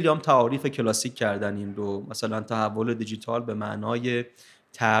 خیلی هم تعاریف کلاسیک کردن این رو، مثلا تحول دیجیتال به معنای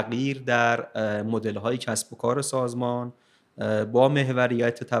تغییر در مدل‌های کسب و کار سازمان با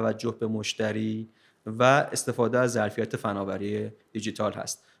محوریت توجه به مشتری و استفاده از ظرفیت فناوری دیجیتال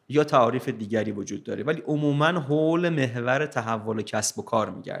هست. یا تعاریف دیگری وجود داره، ولی عموماً حول محور تحول کسب و کار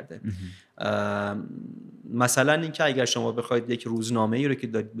میگرده. مثلا اینکه اگر شما بخواید یک روزنامه‌ای رو که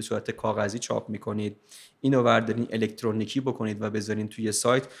دارید به صورت کاغذی چاپ میکنید، اینو بردارین الکترونیکی بکنید و بذارین توی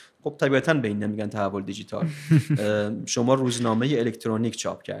سایت، خب طبیعتاً به این نمیگن تحول دیجیتال. شما روزنامه الکترونیک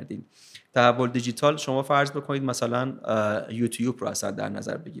چاپ کردین. تحول دیجیتال شما فرض بکنید مثلا یوتیوب رو اصلا در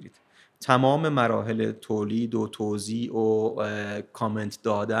نظر بگیرید. تمام مراحل تولید و توزیع و کامنت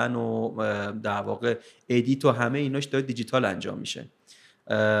دادن و در واقع ادیت و همه ایناش داره دیجیتال انجام میشه.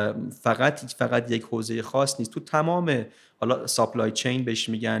 فقط یک حوزه خاص نیست، تو تمام، حالا ساپلای چین بهش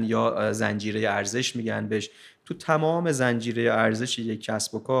میگن یا زنجیره ارزش میگن بهش، تو تمام زنجیره ارزش یک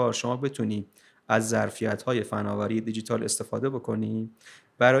کسب و کار شما بتونی از ظرفیت‌های فناوری دیجیتال استفاده بکنی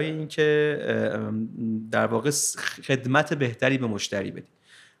برای اینکه در واقع خدمت بهتری به مشتری بدی.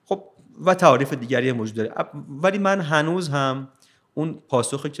 خب و تعاریف دیگری موجود داره، ولی من هنوز هم اون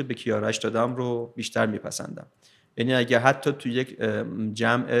پاسخی که به کیارش دادم رو بیشتر میپسندم. یعنی اگه حتی تو یک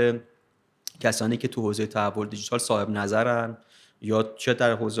جمع کسانی که تو حوزه تحول دیجیتال صاحب نظرن، یا چه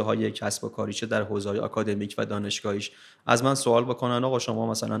در حوزه های کسب و کاری چه در حوزه های آکادمیک و دانشگاهیش، از من سوال بکنن آقا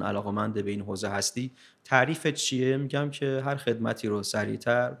شما مثلا علاقه‌مند به این حوزه هستی، تعریفت چیه؟ میگم که هر خدمتی رو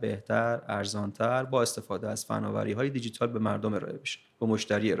سریعتر، بهتر، ارزانتر با استفاده از فناوری‌های دیجیتال به مردم ارائه بشه، به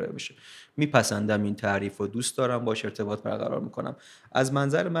مشتری ارائه بشه. میپسندم این تعریف و دوست دارم باش ارتباط برقرار میکنم. از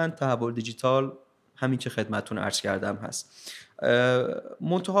منظر من تحول دیجیتال همین که خدمتتون عرض کردم هست.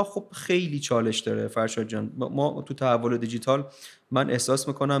 منتها خب خیلی چالش داره فرشاد جان. ما تو تحول دیجیتال من احساس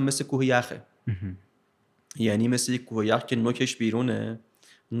میکنم مثل کوه یخه. یعنی مثل یک کوه یخ که نوکش بیرونه،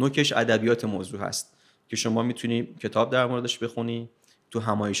 نوکش ادبیات موضوع هست که شما میتونی کتاب در موردش بخونی، تو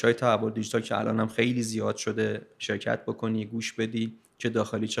همایش‌های تحول دیجیتال که الان هم خیلی زیاد شده شرکت بکنی، گوش بدی، چه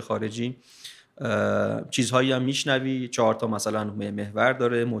داخلی چه خارجی. چیزهایی هم میشنوی، 4 تا مثلا محور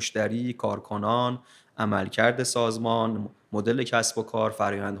داره: مشتری، کارکنان، عملکرد سازمان، مدل کسب و کار،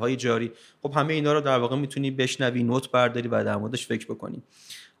 فرآیندهای جاری. خب همه اینا رو در واقع میتونی بشنوی، نوت برداری و در موردش فکر بکنی.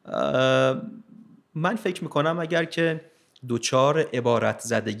 من فکر میکنم اگر که دوچار عبارت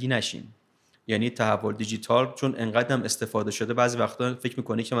زدگی نشیم، یعنی تحول دیجیتال چون انقدر هم استفاده شده بعضی وقتا فکر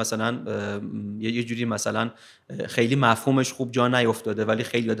میکنی که مثلا یه جوری مثلا خیلی مفهومش خوب جا نیافتاده ولی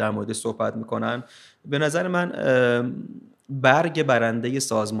خیلی در مورد صحبت میکنن. به نظر من برگ برنده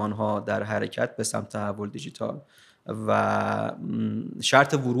سازمان ها در حرکت به سمت تحول دیجیتال و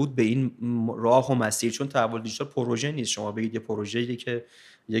شرط ورود به این راه و مسیر، چون تحول دیجیتال پروژه نیست. شما بگید یه پروژه‌ای که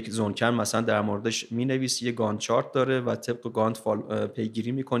یک زونکن مثلا در موردش مینویسی، یه گانت چارت داره و طبق گانت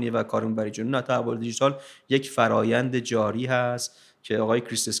پیگیری میکنی و کار میبری جلو. نه، تحول دیجیتال یک فرایند جاری هست که آقای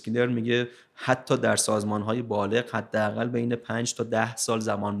کریس اسکینر میگه حتی در سازمان‌های بالغ حداقل بین 5 تا 10 سال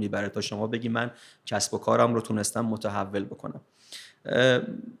زمان میبره تا شما بگی من کسب و کارم رو تونستم متحول بکنم.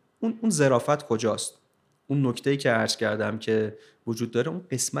 اون ظرافت کجاست؟ اون نکته‌ای که عرض کردم که وجود داره، اون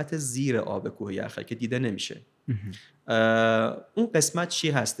قسمت زیر آب کوه یخه که دیده نمیشه. اون قسمت چی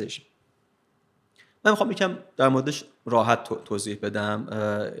هستش؟ من میخوام یکم در موردش راحت توضیح بدم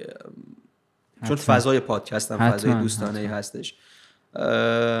چون فضای پادکستم فضای دوستانه‌ای هستش.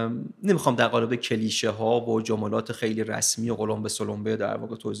 نمیخوام در قالب کلیشه ها و جملات خیلی رسمی و قلمبه سلمبه در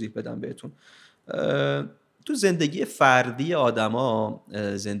واقع توضیح بدم بهتون. تو زندگی فردی آدما،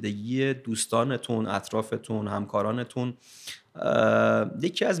 زندگی دوستانتون، اطرافتون، همکارانتون،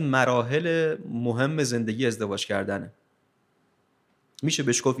 یکی از مراحل مهم زندگی ازدواج کردنه. میشه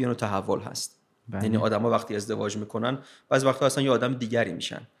بهش گفت یه نوع تحول هست. یعنی آدما وقتی ازدواج میکنن بعضی وقتا اصلا یه آدم دیگری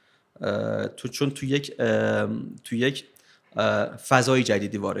میشن، چون تو یک فضای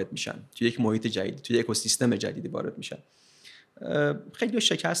جدیدی وارد میشن، تو یک محیط جدیدی، تو یک اکوسیستم جدیدی وارد میشن. خیلی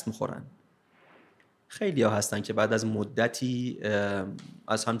شکست میخورن، خیلی ها هستن که بعد از مدتی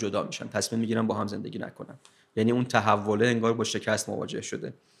از هم جدا میشن، تصمیم میگیرن با هم زندگی نکنن. یعنی اون تحوله انگار با شکست مواجه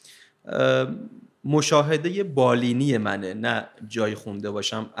شده. مشاهده بالینی منه، نه جای خونده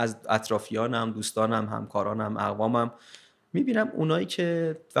باشم، از اطرافیانم، دوستانم، همکارانم، اقوامم، میبینم اونایی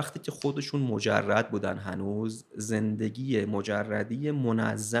که وقتی که خودشون مجرد بودن هنوز زندگی مجردی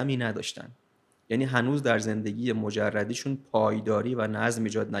منظمی نداشتن. یعنی هنوز در زندگی مجردیشون پایداری و نظم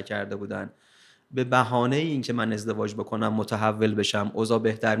ایجاد نکرده بودن. به بهانه این که من ازدواج بکنم، متحول بشم، اوضاع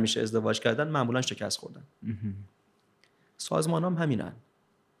بهتر میشه، ازدواج کردن، معمولا شکست خوردن. سازمان هم همینن.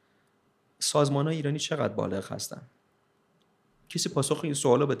 سازمان های ایرانی چقدر بالغ هستن؟ کسی پاسخ این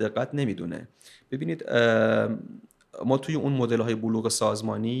سوالو به دقت نمیدونه. ببینید ما توی اون مدل های بلوغ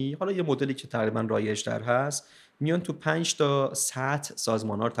سازمانی، حالا یه مدلی که تقریبا رایج تر هست، میان تو 5 تا سطح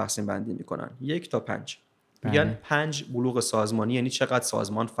سازمان ها رو تقسیم بندی میکنن. 1 تا 5. میگن 5 بلوغ سازمانی، یعنی چقدر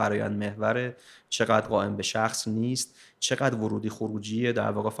سازمان فرآیند محوره، چقدر قائم به شخص نیست، چقدر ورودی خروجیه،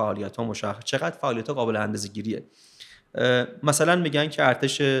 در واقع فعالیت ها مشخص، چقدر فعالیت ها قابل اندازه‌گیریه. مثلا میگن که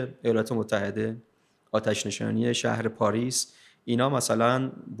ارتش ایالات متحده، آتش نشانی شهر پاریس، اینا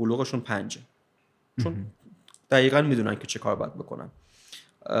مثلا بلوغشون 5، چون دقیقاً میدونن که چه کار باید بکنن.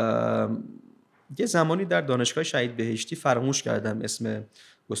 یه زمانی در دانشگاه شهید بهشتی فراموش کردم اسم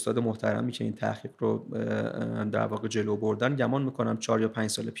استاد محترمی که این تحقیق رو در واقع جلو بردن، گمان میکنم 4 یا 5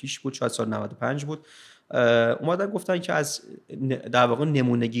 سال پیش بود، شاید سال 95 بود، اومدن گفتن که از در واقع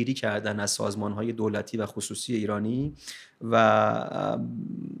نمونه گیری کردن از سازمان‌های دولتی و خصوصی ایرانی و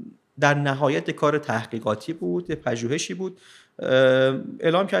در نهایت کار تحقیقاتی بود، یه پژوهشی بود،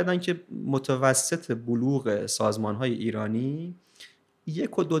 اعلام کردن که متوسط بلوغ سازمان‌های ایرانی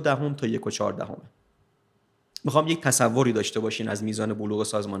 1.2 تا 1.4. میخوام یک تصوری داشته باشین از میزان بلوغ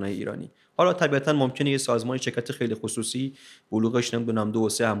سازمان‌های ایرانی. حالا طبیعتاً ممکنه یه سازمان، شرکت خیلی خصوصی بلوغش نمیدونم 2 و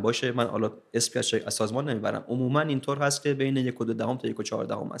 3 هم باشه، من حالا اسمی از سازمان نمیبرم، عموماً اینطور هست که بین 1.2 تا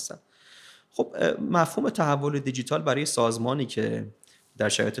 1.4 هستن. خب مفهوم تحول دیجیتال برای سازمانی که در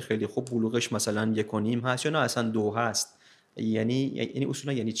شرایط خیلی خوب بلوغش مثلا 1.5 هست یا نه اصلا 2 هست، یعنی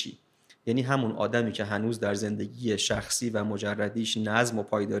اصولا یعنی چی؟ یعنی همون آدمی که هنوز در زندگی شخصی و مجردیش نظم و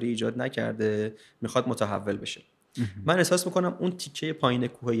پایداری ایجاد نکرده میخواد متحول بشه. من احساس میکنم اون تیکه پایین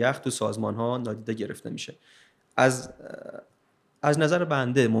کوه یخ تو سازمان ها نادیده گرفته میشه. از نظر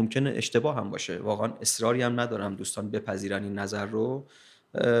بنده ممکنه اشتباه هم باشه، واقعا اصراری هم ندارم دوستان بپذیرن این نظر رو،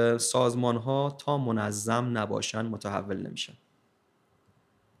 سازمان ها تا منظم نباشن متحول نمیشن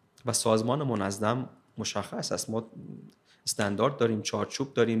و سازمان منظم مشخص است. ما استاندارد داریم،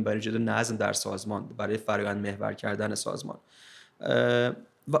 چارچوب داریم برای ایجاد نظم در سازمان، برای فرآیند محور کردن سازمان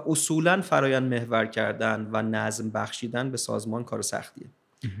و اصولاً فرآیند محور کردن و نظم بخشیدن به سازمان کار سختیه.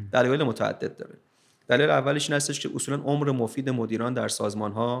 دلایل متعدد داره. دلیل اولش این هستش که اصولاً عمر مفید مدیران در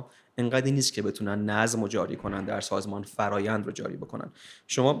سازمان‌ها انقدر نیست که بتونن نظم رو جاری کنن در سازمان، فرآیند رو جاری بکنن.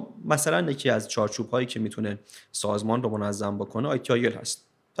 شما مثلا یکی از چارچوب‌هایی که میتونه سازمان رو منظم بکنه ITIL هست.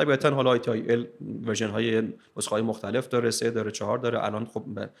 طبیعتاً حالا ITIL ورژن‌های نسخه‌های مختلف داره، 3 داره، 4 داره، الان خب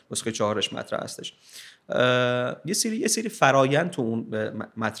نسخه 4ش مطرح هستش. یه سری فرآیند تو اون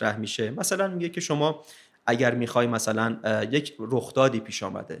مطرح میشه. مثلا میگه که شما اگر میخوای مثلا یک رخدادی پیش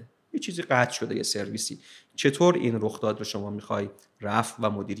آمده، یه چیزی قطع شده، یه سرویسی، چطور این رخداد رو شما میخوای رفع و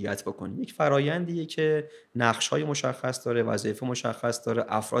مدیریت بکنی؟ یک فرآیندیه که نقش‌های مشخص داره، وظایف مشخص داره،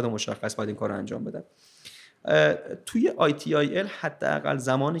 افراد مشخص باید این کار رو انجام بدن. توی ITIL حداقل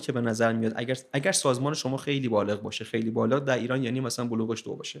زمانی که به نظر میاد اگر سازمان شما خیلی بالغ باشه، خیلی بالغ در ایران یعنی مثلا بلوغش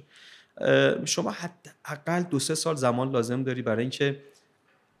 2 باشه، شما حداقل 2-3 سال زمان لازم داری برای اینکه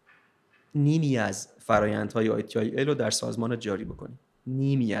نیمی از فرآیندهای ITIL رو در سازمان جاری بکنی.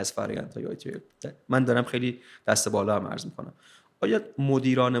 نیمی از فرآیندهای ITIL. من دارم خیلی دست بالا هم عرض میکنم. آیا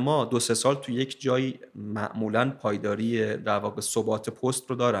مدیران ما 2-3 سال تو یک جایی معمولاً پایداری در واقع ثبات پست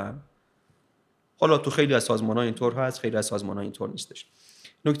رو دارن؟ حالا تو خیلی از سازمان‌ها اینطور هست، خیلی از سازمان‌ها اینطور نیستش.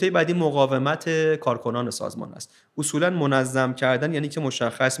 نکته بعدی مقاومت کارکنان سازمان است. اصولاً منظم کردن یعنی که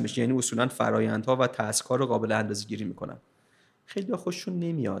مشخص میشه، یعنی اصولاً فرآیندها و تسک‌ها رو قابل اندازه‌گیری میکنن. خیلی خوششون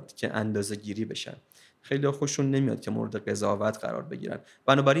نمیاد که اندازه‌گیری بشن، خیلی خوششون نمیاد که مورد قضاوت قرار بگیرن،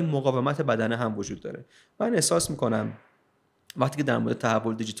 بنابراین مقاومت بدنه هم وجود داره. من احساس میکنم وقتی که در مورد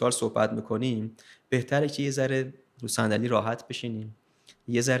تحول دیجیتال صحبت میکنیم بهتره که یه ذره رو صندلی راحت بشینیم،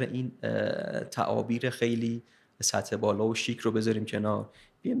 یه ذره این تعابیر خیلی سطح بالا و شیک رو بذاریم کنار،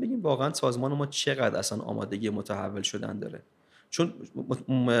 بیایم بگیم واقعا سازمان ما چقدر اصلا آمادگی متحول شدن داره. چون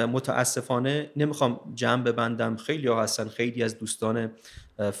متاسفانه نمیخوام جمع ببندم، خیلی ها هستن، خیلی از دوستان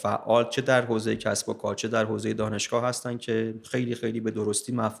فعال چه در حوزه کسب و کار چه در حوزه دانشگاه هستن که خیلی خیلی به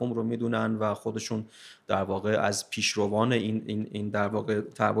درستی مفهوم رو میدونن و خودشون در واقع از پیشروان این در واقع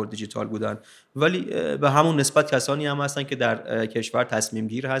تحول دیجیتال بودن، ولی به همون نسبت کسانی هم هستن که در کشور تصمیم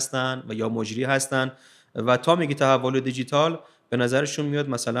گیر هستن و یا مجری هستن و تا میگی تحول دیجیتال به نظرشون میاد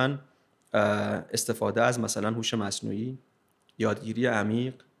مثلا استفاده از مثلا هوش مصنوعی، یادگیری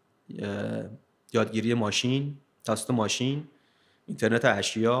عمیق، یادگیری ماشین توسط ماشین، اینترنت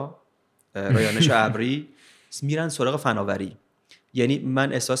اشیا، رایانش ابری، میرن سراغ فناوری. یعنی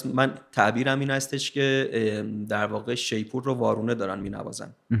من تعبیرم این هستش که در واقع شیپور رو وارونه دارن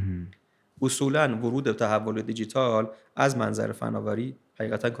مینوازن. اصولا ورود تحول دیجیتال از منظر فناوری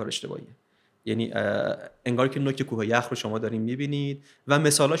حقیقتا کار اشتباهیه. یعنی انگار که نوک کوه یخ رو شما دارین میبینید و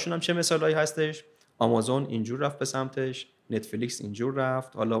مثالاشون هم چه مثالایی هستش؟ آمازون اینجور رفت به سمتش، نتفلیکس اینجور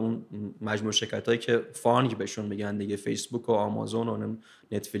رفت، حالا اون مجموع شرکتایی که فانگ بهشون میگن دیگه، فیسبوک و آمازون و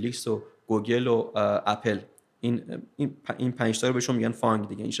نتفلیکس و گوگل و اپل، این 5 تا رو بهشون میگن فانگ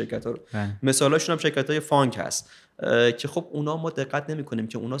دیگه، این شرکت‌ها رو. مثالاشون هم شرکت‌های فانگ هست که خب اونا ما دقت نمی‌کنیم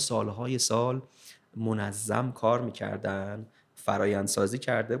که اونا سالهای سال منظم کار می‌کردن، فرآیندسازی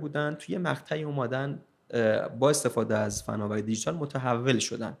کرده بودن، توی مقطعی اومدن با استفاده از فناوری دیجیتال متحول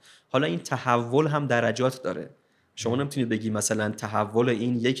شدن. حالا این تحول هم درجات داره، شما نمیتونید بگی مثلا تحول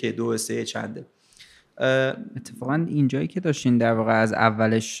این 1 2 3 چنده. اتفاقا اینجایی که داشتین در واقع از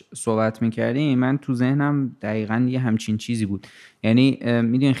اولش صحبت میکردیم من تو ذهنم دقیقاً یه همچین چیزی بود. یعنی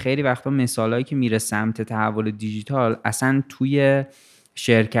میدونین خیلی وقتا مثالایی که میره سمت تحول دیجیتال اصلا توی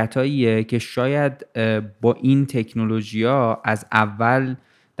شرکتاییه که شاید با این تکنولوژی‌ها از اول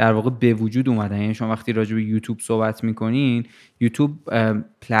در واقع به وجود اومدن. یعنی شما وقتی راجع به یوتیوب صحبت میکنین، یوتیوب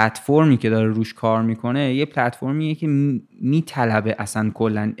پلتفرمی که داره روش کار میکنه یه پلتفرمیه که میطلبه اصلا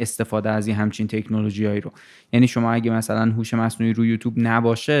کلا استفاده از این همچین تکنولوژیایی رو. یعنی شما اگه مثلا هوش مصنوعی رو یوتیوب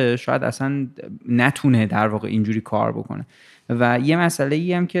نباشه شاید اصلا نتونه در واقع اینجوری کار بکنه. و یه مسئله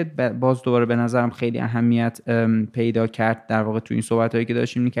ای هم که باز دوباره به نظرم خیلی اهمیت پیدا کرد در واقع تو این صحبتایی که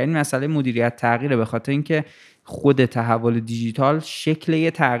داشتیم می‌کردیم، مسئله مدیریت تغییره، به خاطر اینکه خود تحول دیجیتال شکل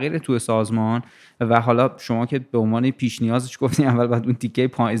یه تغییر تو سازمان و حالا شما که به عنوان پیش نیازش گفتین اول باید اون تیکه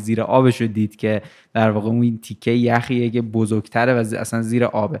زیر آبش رو دید که در واقع اون تیکه یخیه که بزرگتره و اصلا زیر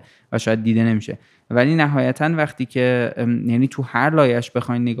آبه و شاید دیده نمیشه، ولی نهایتاً وقتی که یعنی تو هر لایه‌اش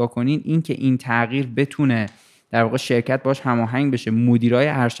بخواید نگاه کنین این که این تغییر بتونه در واقع شرکت باش هماهنگ بشه، مدیرای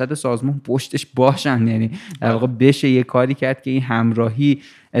ارشد سازمان پشتش باشن، یعنی در واقع بشه یه کاری کرد که این همراهی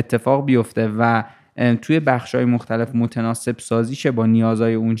اتفاق بیفته و توی بخش‌های مختلف متناسب سازی شه با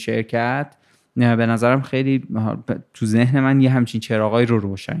نیازهای اون شرکت، به نظرم خیلی تو ذهن من یه همچین چراغایی رو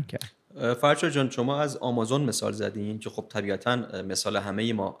روشن کرد. فرشاد جان شما از آمازون مثال زدین که خب طبیعتاً مثال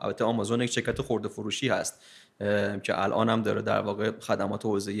همه ما، البته آمازون یک شرکت خرده فروشی هست که الان هم داره در واقع خدمات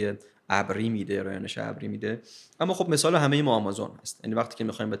حوزه ابری میده، رایانش ابری میده، اما خب مثال همه ما آمازون هست. یعنی وقتی که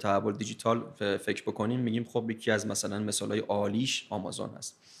میخوایم به تحول دیجیتال فکر بکنیم میگیم خب یکی از مثلا مثالای عالیش آمازون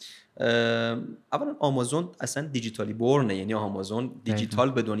هست. اولا آمازون اصلا دیجیتالی بورنه، یعنی آمازون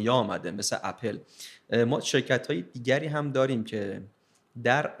دیجیتال به دنیا آمده مثل اپل. ما شرکت‌های دیگری هم داریم که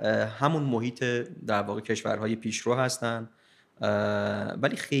در همون محیط در واقع کشورهای پیشرو هستن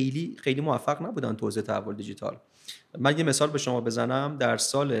ولی خیلی خیلی موفق نبودن تو حوزه تحول دیجیتال. من یه مثال به شما بزنم، در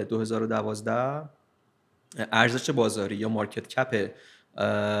سال 2012 ارزش بازاری یا مارکت کپ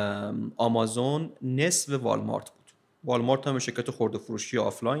آمازون نصف والمارت بود. والمارت هم شرکت خرده فروشی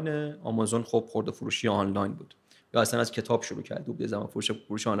آفلاینه، آمازون خب خرده فروشی آنلاین بود یا اصلا از کتاب شروع کرد، بود زمان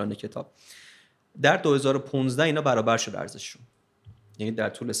فروش آنلاین کتاب. در 2015 اینا برابر شد ارزششون، یعنی در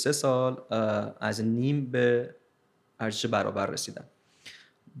طول 3 سال از نیم به ارزش برابر رسیدن.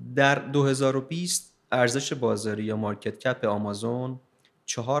 در 2020 ارزش بازاری یا مارکت کپ آمازون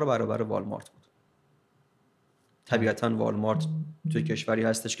 4 برابر والمارت بود. طبیعتاً والمارت توی کشوری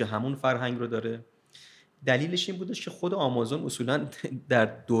هستش که همون فرهنگ رو داره. دلیلش این بودش که خود آمازون اصولاً در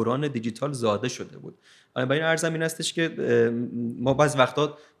دوران دیجیتال زاده شده بود. برای این عرضم این هستش که ما بعض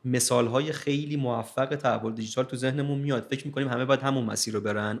وقتا مثال‌های خیلی موفق تحول دیجیتال تو ذهنمون میاد، فکر می‌کنیم همه باید همون مسیر رو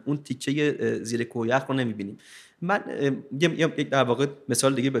برن، اون تیکه زیر کوه یخ رو نمی‌بینیم. من یک در واقع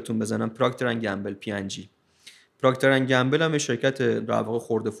مثال دیگه بهتون بزنم، پراکتر اند گمبل P&G. پراکتر اند گمبل هم شرکت در واقع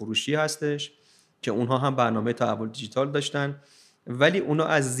خرده فروشی هستش که اونها هم برنامه تحول دیجیتال داشتن ولی اونا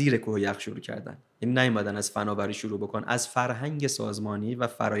از زیر کوه یخ شروع کردن، یعنی نیومدن از فناوری شروع بکن، از فرهنگ سازمانی و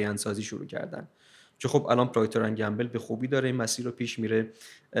فرآیندسازی شروع کردن. که خب الان پراکتر اند گمبل به خوبی داره این مسیر رو پیش میره.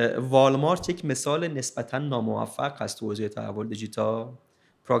 والمارت یک مثال نسبتاً ناموفق هست تو حوزه تحول دیجیتال،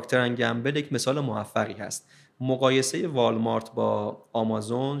 پراکتر اند گمبل یک مثال موفقی هست. مقایسه والمارت با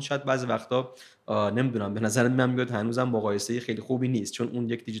آمازون شاید بعضی وقتا نمیدونم، به نظر من میاد هنوزم مقایسه خیلی خوبی نیست، چون اون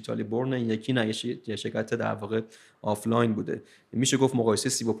یک دیجیتالی برن، یکی نه، یه شرکت در واقع آفلاین بوده، میشه گفت مقایسه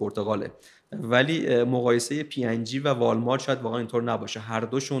سیب و پرتقاله. ولی مقایسه P&G و والمارت شاید واقعا اینطور نباشه، هر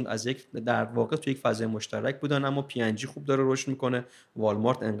دوشون از یک در واقع تو یک فضای مشترک بودن، اما P&G خوب داره رشد میکنه،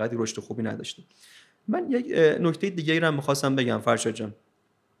 والمارت انقدر رشد خوبی نداشته. من یک نکته دیگه ای رو می‌خواستم بگم فرشاد جان.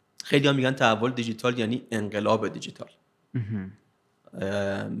 خیلی‌ها میگن تحول دیجیتال یعنی انقلاب دیجیتال.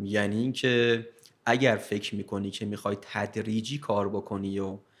 یعنی اینکه اگر فکر میکنی که میخوای تدریجی کار بکنی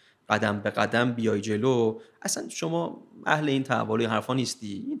و قدم به قدم بیای جلو، اصلا شما اهل این تحول حرفا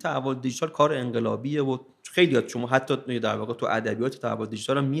نیستی. این تحول دیجیتال کار انقلابیه و خیلیات شما حتی در واقع تو ادبیات تحول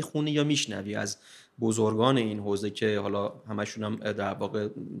دیجیتال رو میخونی یا میشنوی از بزرگان این حوزه که حالا همشون هم در واقع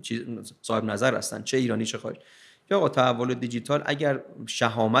صاحب نظر هستن، چه ایرانی چه خارجی، که آقا تحول دیجیتال اگر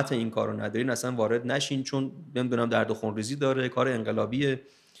شهامت این کارو ندارین اصلا وارد نشین، چون نمیدونم درد و خونریزی داره، کار انقلابیه.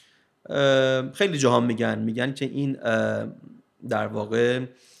 خیلی جاها میگن که این در واقع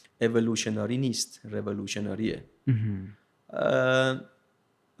اِوولوشنری نیست، رِوولوشنریه.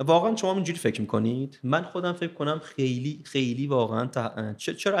 واقعا شما اینجوری فکر میکنید؟ من خودم فکر کنم خیلی خیلی واقعا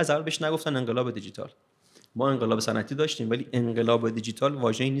چرا از اول بهش نگفتن انقلاب دیجیتال؟ ما انقلاب صنعتی داشتیم، ولی انقلاب دیجیتال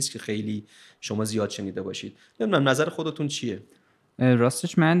واژه‌ای نیست که خیلی شما زیاد شنیده باشید. نمیدونم نظر خودتون چیه؟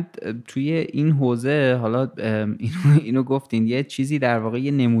 راستش من توی این حوزه، حالا اینو گفتین، یه چیزی در واقع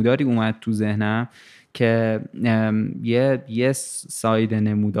یه نموداری اومد تو ذهنم که یه ساید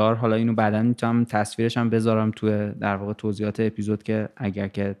نمودار، حالا اینو بعداً میتونم تصویرش هم بذارم توی در واقع توضیحات اپیزود که اگر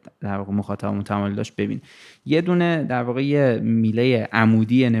که در واقع مخاطبمون تمایل داشت ببین. یه دونه در واقع یه میله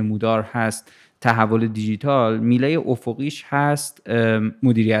عمودی نمودار هست تحول دیجیتال، میله افقیش هست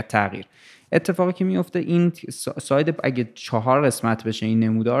مدیریت تغییر. اتفاقی که میفته این ساید اگه 4 قسمت بشه این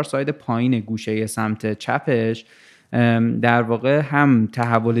نمودار، ساید پایین گوشه سمت چپش در واقع هم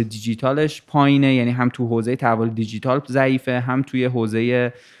تحول دیجیتالش پایینه، یعنی هم تو حوزه تحول دیجیتال ضعیفه، هم توی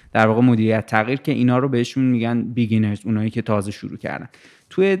حوزه در واقع مدیریت تغییر که اینا رو بهشون میگن بیگینرز، اونایی که تازه شروع کردن.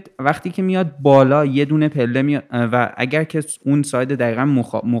 توی وقتی که میاد بالا یه دونه پله میاد و اگر که اون ساید دقیقاً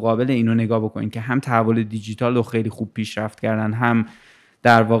مقابل اینو نگاه بکنین که هم تحول دیجیتال رو خیلی خوب پیشرفت کردن، هم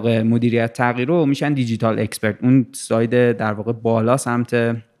در واقع مدیریت تغییر رو میشن دیجیتال اکسپرت، اون ساید در واقع بالا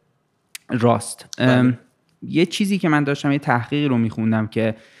سمت راست. یه چیزی که من داشتم یه تحقیقی رو میخوندم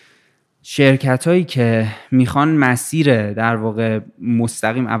که شرکت هایی که میخوان مسیر در واقع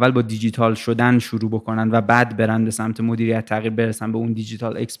مستقیم اول با دیجیتال شدن شروع بکنن و بعد برن به سمت مدیریت تغییر برسن به اون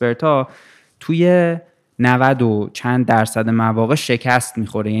دیجیتال اکسپرت ها، توی 90 و چند درصد مواقع شکست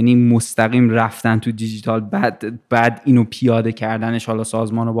میخوره. یعنی مستقیم رفتن تو دیجیتال بعد اینو پیاده کردنش، حالا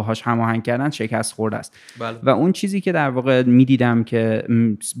سازمان رو باهاش هماهنگ کردن، شکست خورده است. بله. و اون چیزی که در واقع میدیدم که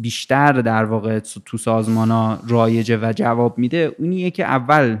بیشتر در واقع تو سازمان‌ها رایجه و جواب میده، اونیه که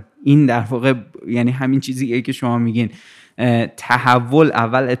اول این در واقع یعنی همین چیزیه که شما میگین، تحول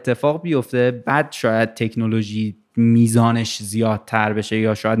اول اتفاق بیفته، بعد شاید تکنولوژی میزانش زیادتر بشه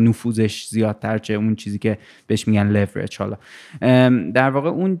یا شاید نفوذش زیادتر چه، اون چیزی که بهش میگن لورج. حالا در واقع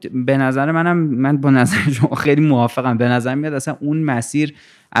اون به نظر من با نظر شما خیلی موافقم. به نظر میاد اصلا اون مسیر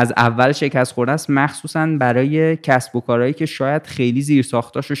از اول شکست خورده است، مخصوصا برای کسب و کارهایی که شاید خیلی زیر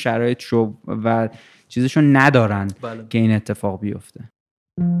ساختاش و شرایطشو و چیزشو ندارن. بله. که این اتفاق بیفته.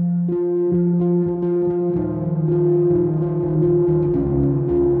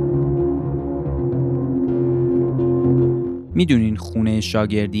 میدونین خونه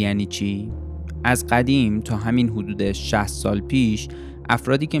شاگردی یعنی چی؟ از قدیم تا همین حدود 60 سال پیش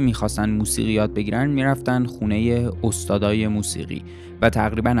افرادی که میخواستن موسیقی یاد بگیرن میرفتن خونه استادای موسیقی و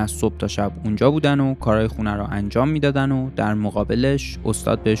تقریبا از صبح تا شب اونجا بودن و کارهای خونه رو انجام میدادن و در مقابلش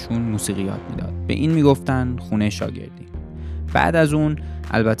استاد بهشون موسیقی یاد میداد. به این میگفتن خونه شاگردی. بعد از اون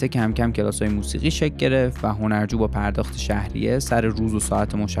البته کم کم کلاس‌های موسیقی شکل گرفت و هنرجو با پرداخت شهریه سر روز و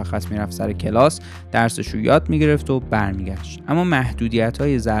ساعت مشخص میرفت سر کلاس، درسش رو یاد میگرفت و برمیگشت. اما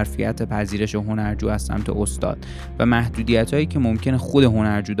محدودیت‌های ظرفیت پذیرش هنرجو از سمت استاد و محدودیت‌هایی که ممکنه خود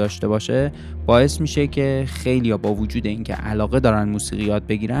هنرجو داشته باشه باعث میشه که خیلی‌ها با وجود اینکه علاقه دارن موسیقی یاد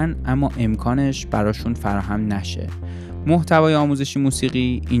بگیرن اما امکانش براشون فراهم نشه. محتوای آموزشی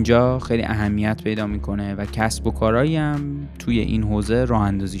موسیقی اینجا خیلی اهمیت پیدا میکنه و کسب و کارهایی هم توی این حوزه راه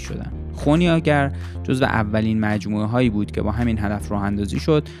اندازی شدن. خونیاگر جزو اولین مجموعه هایی بود که با همین هدف راه اندازی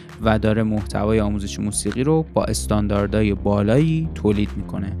شد و داره محتوای آموزش موسیقی رو با استانداردهای بالایی تولید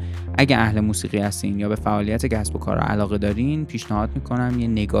میکنه. اگه اهل موسیقی هستین یا به فعالیت کسب و کار علاقه دارین، پیشنهاد میکنم یه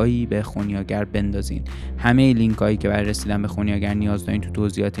نگاهی به خونیاگر بندازین. همه لینک هایی که برای رسیدن به خونیاگر نیاز دارین تو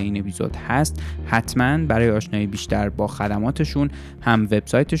توضیحات این اپیزود هست. حتما برای آشنایی بیشتر با خدماتشون هم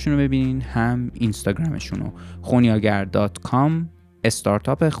وبسایتشون رو ببینین، هم اینستاگرامشون رو. khoniagar.com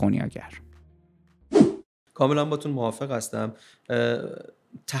استارتاپ خونیاگر. کاملا باتون موافق هستم.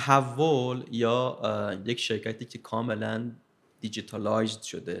 تحول یا یک شرکتی که کاملا دیجیتالایزد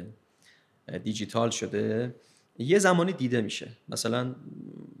شده، دیجیتال شده، یه زمانی دیده میشه. مثلا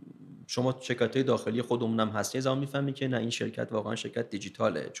شما شرکت‌های داخلی خودمون هم هست، یه زمان میفهمی که نه این شرکت واقعا شرکت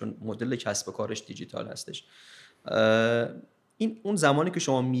دیجیتاله، چون مدل کسب و کارش دیجیتال هستش. این اون زمانی که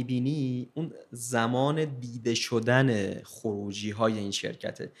شما میبینی، اون زمان دیده شدن خروجی های این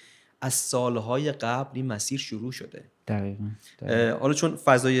شرکته. از سالهای قبل این مسیر شروع شده. دقیقاً. حالا چون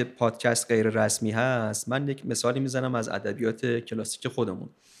فضای پادکست غیر رسمی هست، من یک مثالی میزنم از ادبیات کلاسیک خودمون.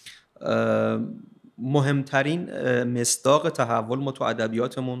 مهمترین مصداق تحول ما تو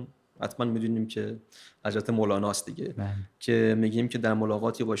ادبیاتمون حتما میدونیم که حضرت مولاناست دیگه. که میگیم که در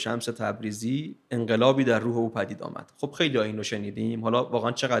ملاقاتی با شمس تبریزی انقلابی در روح او پدید آمد. خب خیلی اینو شنیدیم. حالا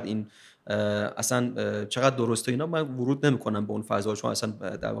واقعا چقدر این اصلا چقدر درسته اینا من ورود نمیکنم به اون فضا، چون اصلا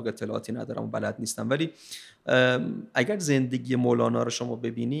در واقع اطلاعاتی ندارم و بلد نیستم. ولی اگر زندگی مولانا رو شما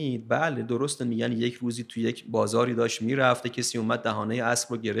ببینید، بله درسته، میگن یک روزی تو یک بازاری داشت میرفته، کسی اومد دهانه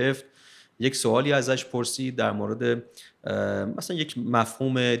اسب رو گرفت، یک سوالی ازش پرسید در مورد مثلا یک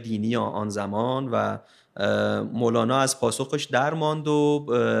مفهوم دینی آن زمان و مولانا از پاسخش در ماند و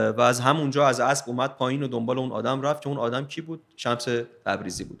از همونجا از اسب اومد پایین و دنبال اون آدم رفت که اون آدم کی بود؟ شمس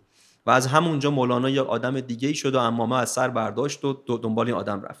تبریزی بود. و از همونجا مولانا یا آدم دیگه‌ای شد و عمامه از سر برداشت و دنبال این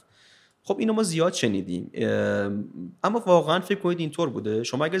آدم رفت. خب اینو ما زیاد شنیدیم، اما واقعا فکر کنید اینطور بوده؟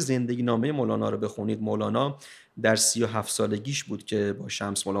 شما اگر زندگی نامه مولانا رو بخونید، مولانا در 37 سالگیش بود که با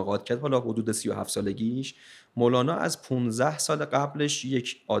شمس ملاقات کرد. حالا حدود 37 سالگیش. مولانا از 15 سال قبلش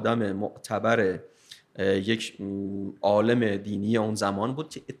یک آدم معتبر، یک عالم دینی اون زمان بود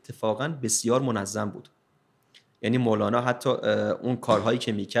که اتفاقا بسیار منظم بود. یعنی مولانا حتی اون کارهایی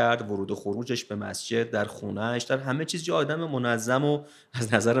که میکرد، ورود و خروجش به مسجد، در خونهش، در همه چیز یه آدم منظم و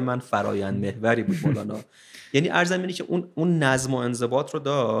از نظر من فرایند محوری بود مولانا. یعنی عرضم اینه که اون نظم و انضباط رو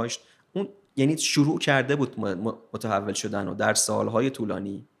داشت. اون یعنی شروع کرده بود متحول شدن و در سالهای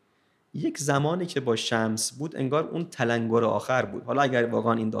طولانی. یک زمانی که با شمس بود انگار اون تلنگر آخر بود. حالا اگر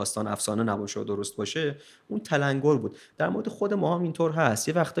واقعا این داستان افسانه نباشه و درست باشه، اون تلنگر بود. در مورد خود ما هم اینطور هست.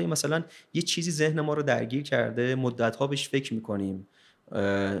 یه وقتایی مثلا یه چیزی ذهن ما رو درگیر کرده، مدت‌ها بهش فکر می‌کنیم،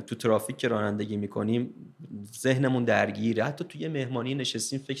 تو ترافیک که رانندگی می‌کنیم ذهنمون درگیره، حتی توی مهمانی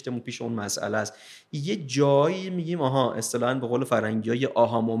نشستیم فکرمون پیش اون مسئله است. یه جایی میگیم آها، اصطلاحاً به قول فرنگی‌ها یه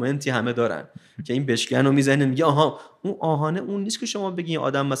آها مومنتی همه دارن که این بشکن رو میزنه میگه آها اون آهانه اون نیست که شما بگین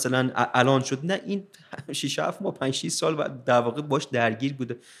آدم مثلا الان شد، نه این 6 7 ماه 5 6 سال در واقع باش درگیر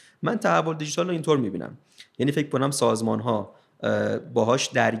بوده. من تحول دیجیتال رو اینطور میبینم، یعنی فکر کنم سازمان‌ها باهاش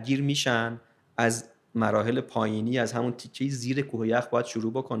درگیر میشن، از مراحل پایینی، از همون تیکه زیر کوه یخ باید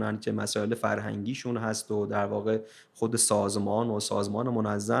شروع بکنن که مسائل فرهنگیشون هست و در واقع خود سازمان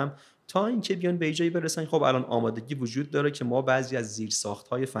منظم، تا اینکه بیان به جایی برسن خب الان آمادگی وجود داره که ما بعضی از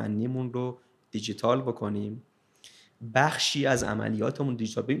زیرساخت‌های فنیمون رو دیجیتال بکنیم، بخشی از عملیاتمون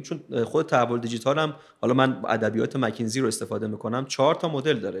دیجیتال ببینیم. چون خود تحول دیجیتال هم، حالا من ادبیات مکینزی رو استفاده میکنم، 4 تا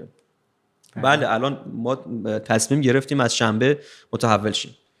مدل داره. بله الان ما تصمیم گرفتیم از شنبه متحول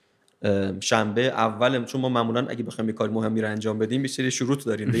شیم. شنبه اول، چون ما معمولا اگه بخوایم یه کار مهمی رو انجام بدیم یه سری شروط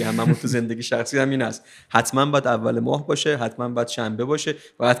داریم دیگه، هممون تو زندگی شخصی همین است، حتما باید اول ماه باشه، حتما باید شنبه باشه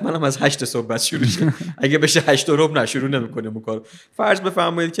و حتما هم از 8 صبح باید شروع شه. اگه بشه 8 و ربع شروع نمی‌کنیم اون کارو. فرض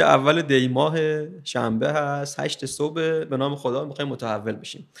بفرمایید که اول دی ماه شنبه هست، 8 صبح به نام خدا می‌خوایم متحول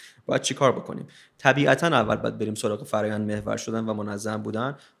بشیم. باید چیکار بکنیم؟ طبیعتاً اول باید بریم سراغ فرآیند محور شدن و منظم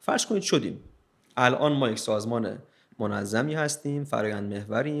بودن. فرض کنید شدیم. الان ما یک سازمان منظمی هستیم، فرآیند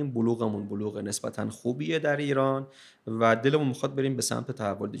محوریم، بلوغمون بلوغ نسبتاً خوبیه در ایران و دلمون میخواد بریم به سمت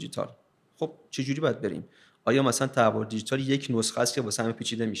تحول دیجیتال. خب چجوری باید بریم؟ آیا مثلا تحول دیجیتال یک نسخه است که واسه همه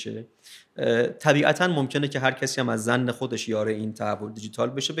پیچیده میشه؟ طبیعتاً ممکنه که هر کسی هم از ظن خودش یار این تحول دیجیتال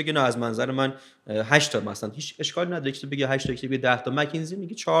بشه، بگه نه از منظر من 8 تا مثلا هیچ اشکالی نداره که بگه 8 تا، که بگه 10 تا. مکینزی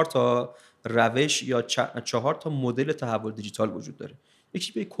میگه 4 تا روش یا 4 تا مدل تحول دیجیتال وجود داره.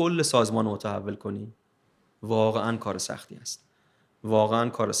 یکی به کل سازمان متحول کنی، واقعا کار سختی است، واقعا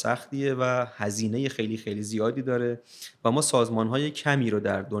کار سختیه و هزینه خیلی خیلی زیادی داره و ما سازمان‌های کمی رو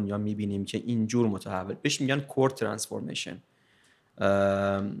در دنیا می‌بینیم که اینجور متحول بهش میگن کور ترانسفورمیشن.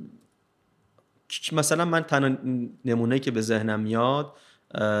 مثلا من تنها نمونه‌ای که به ذهنم میاد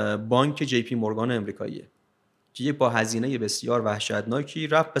بانک جی پی مورگان امریکاییه که با هزینه بسیار وحشتناکی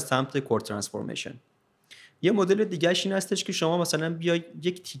رفت به سمت کور ترانسفورمیشن. یه مدل دیگه‌اش این هستش که شما مثلا بیای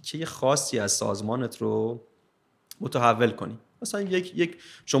یک تیکه خاصی از سازمانت رو متحول کنی. مثلا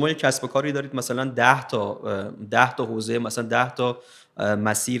شما یک کسب و کاری دارید، مثلا 10 تا حوزه، مثلا 10 تا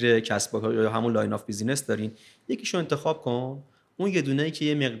مسیر کسب و کار یا همون لاین آف بیزینس دارین، یکیشو انتخاب کن، اون یه دونه‌ای که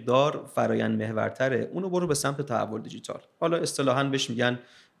یه مقدار فرآیند محورتره اونو برو به سمت تحول دیجیتال. حالا اصطلاحاً بهش میگن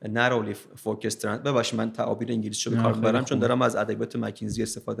نرولی فوکس ببخشید من تعابیر انگلیسیشو به کار میبرم چون دارم از ادبیات مکینزی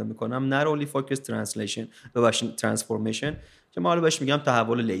استفاده میکنم. نرولی فوکس ترنسلیشن ببخشید ترانسفورمیشن که ما حالا بهش میگم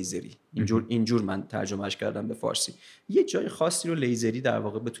تحول لیزری. اینجور من ترجمهش کردم به فارسی. یه جای خاصی رو لیزری در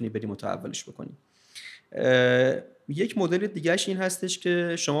واقع بتونی بری متحولش بکنی. یک مدل دیگه‌اش این هستش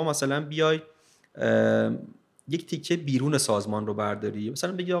که شما مثلا بیای یک تیکه بیرون سازمان رو برداری،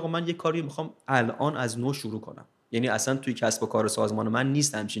 مثلا بگی آقا من یک کاری میخوام الان از نو شروع کنم، یعنی اصلا توی کسب و کار سازمان من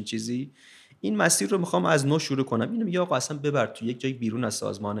نیست همچین چیزی، این مسیر رو میخوام از نو شروع کنم. اینو میگه آقا اصلا ببر توی یک جای بیرون از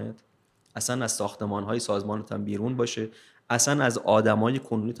سازمانت، اصلا از ساختمان‌های سازمانت هم بیرون باشه، اصلا از آدمای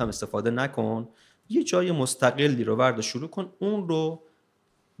کنونیت هم استفاده نکن، یه جای مستقلی رو ورد شروع کن، اون رو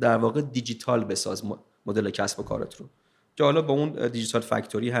در واقع دیجیتال بساز مدل کسب و کارت رو، که حالا با اون دیجیتال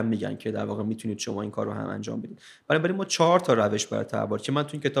فکتوری هم میگن که در واقع میتونید شما این کار رو هم انجام بدید. برای ما 4 تا روش برای تحول که من تو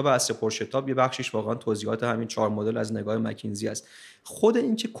این کتاب عصر پرشتاب یه بخشش واقعا توضیحات همین 4 مدل از نگاه مکینزی است. خود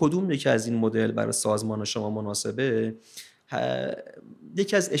این که کدوم یکی از این مدل برای سازمان شما مناسبه،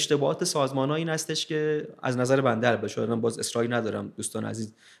 یکی از اشتباهات سازمان‌ها این هستش که از نظر بنده البته باز اصراری ندارم دوستان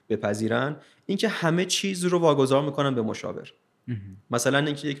عزیز بپذیرن، این که همه چیز رو واگذار میکنن به مشاور. مثلا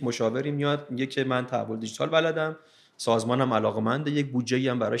اینکه یک مشاوری میاد میگه که من تحول دیجیتال بلدم، سازمانم علاقه‌منده، یک بودجه‌ای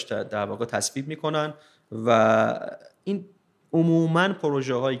هم براش در واقع تصویب میکنن و این عموماً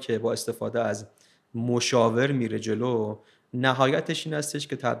پروژه‌هایی که با استفاده از مشاور میره جلو نهایتش این هستش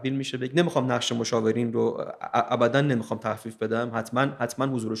که تبدیل میشه به، نمیخوام نقش مشاورین رو ابداً نمیخوام تخفیف بدم، حتما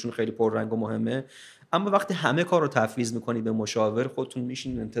حضورشون خیلی پررنگ و مهمه، اما وقتی همه کار رو تفویض میکنی به مشاور، خودتون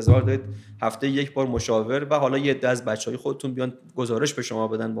میشین انتظار دارید هفته یک بار مشاور و حالا یه عده از بچهای خودتون بیان گزارش به شما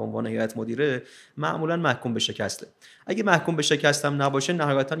بدن به عنوان هیئت مدیره، معمولا محکوم به شکسته. اگه محکوم به شکست هم نباشه،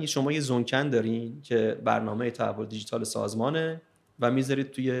 نهایتا شما یه زونکن دارین که برنامه تحول دیجیتال سازمانه و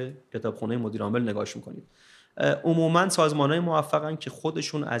میذارید توی کتابخونه مدیر عامل نگاهش میکنید. عموما سازمان‌های موفقن که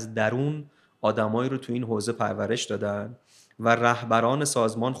خودشون از درون آدمایی رو تو این حوزه پرورش دادن و رهبران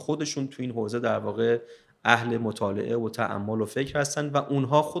سازمان خودشون تو این حوزه در واقع اهل مطالعه و تأمل و فکر هستن و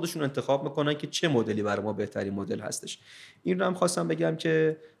اونها خودشون انتخاب میکنن که چه مدلی برای ما بهترین مدل هستش. این رو هم خواستم بگم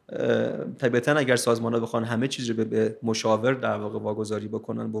که طبیعتاً اگر سازمان‌ها بخوان همه چیز رو به مشاور در واقع واگذاری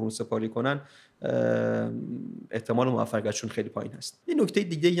بکنن، برون سپاری کنن، احتمال موفقیتشون خیلی پایین هست. یه نکته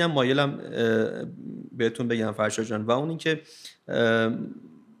دیگه هم مایلم بهتون بگم فرشاد جان، و اون این که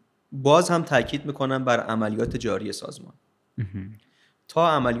باز هم تاکید میکنم بر عملیات جاری سازمان. تا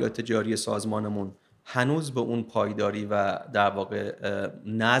عملیات جاری سازمانمون هنوز به اون پایداری و در واقع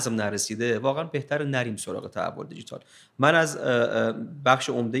نظم نرسیده، واقعا بهتر نریم سراغ تحول دیجیتال. من از بخش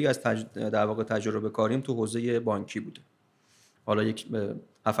عمده‌ای از در واقع تجربه کاریم تو حوزه بانکی بوده. حالا یک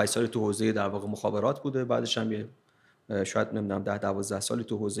 7-8 سال تو حوزه در واقع مخابرات بوده، بعدش هم شاید نمیدونم 10-12 سالی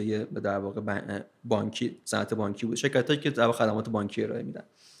تو حوزه در واقع بانکی، صنعت بانکی بود، شرکتایی که در واقع خدمات بانکی ارائه میدن.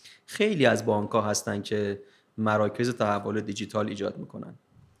 خیلی از بانک‌ها هستن که مراکز تحول دیجیتال ایجاد میکنن.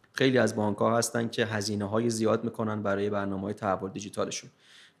 خیلی از بانک‌ها هستن که هزینه‌های زیاد میکنن برای برنامه‌های تحول دیجیتالشون.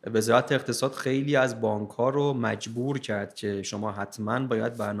 وزارت اقتصاد خیلی از بانک‌ها رو مجبور کرد که شما حتما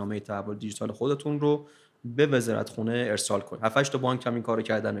باید برنامه تحول دیجیتال خودتون رو به وزارتخونه ارسال کنید. 7-8 تا بانک هم این کارو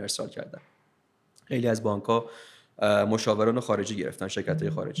کردن و ارسال کردن. خیلی از بانک‌ها مشاوران خارجی گرفتن، شرکت‌های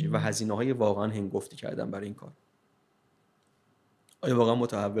خارجی، و هزینه‌های واقعا هنگفتی کردن برای این کار. آیا واقعا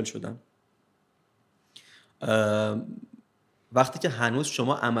متحول شدن؟ وقتی که هنوز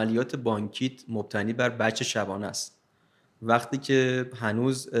شما عملیات بانکیت مبتنی بر بچ شبانه است، وقتی که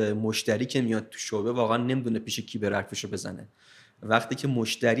هنوز مشتری که میاد تو شعبه واقعا نمیدونه پیش کی بره حرفشو بزنه، وقتی که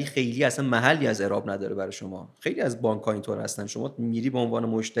مشتری خیلی اصلا محلی از اعراب نداره برای شما. خیلی از بانک‌ها اینطور هستن، شما میری به عنوان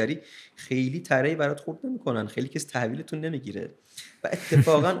مشتری خیلی ترهی برات خورد نمی‌کنن، خیلی کس تحویلتون نمیگیره و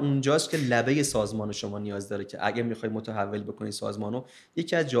اتفاقا اونجاست که لبه سازمان شما نیاز داره که اگه می‌خوای متحول بکنی سازمانو،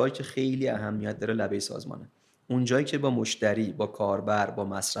 یکی از جاهایی که خیلی اهمیت داره لبه سازمانه. اونجایی که با مشتری، با کاربر، با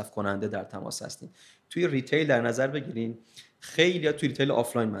مصرف کننده در تماس هستین. توی ریتیل در نظر بگیرین، خیلی توی ریتیل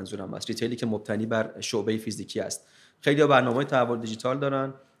آفلاین منظورم است، ریتیلی که مبتنی بر شعبه فیزیکی است. خیلی برنامه‌های تحول دیجیتال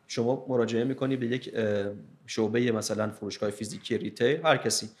دارن، شما مراجعه می‌کنی به یک شعبه مثلا فروشگاه فیزیکی ریتیل، هر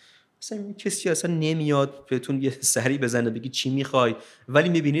کسی مثلا کسی اصلا نمیاد بهتون یه سری بزنه بگی چی میخوای، ولی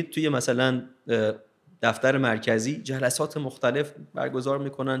میبینید توی مثلا دفتر مرکزی جلسات مختلف برگزار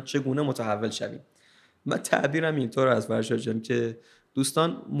میکنن چگونه متحول شویم. من تعبیرم اینطور از فرشاد جان که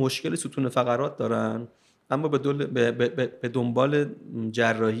دوستان مشکل ستون فقرات دارن اما به دنبال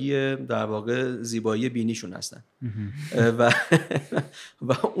جراحی در واقع زیبایی بینیشون هستن و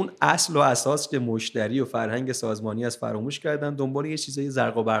و اون اصل و اساس که مشتری و فرهنگ سازمانی از فراموش کردن، دنبال یه چیزای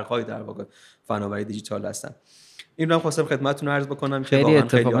زرق و برق‌های در واقع فناوری دیجیتال هستن. این رو هم خواستم خدمتتون عرض بکنم که خیلی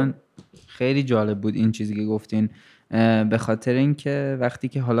اتفاقا خیلی جالب بود این چیزی که گفتین، به خاطر اینکه وقتی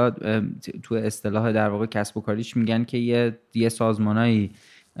که حالا تو اصطلاح در واقع کسب و کاریش میگن که یه سازمانایی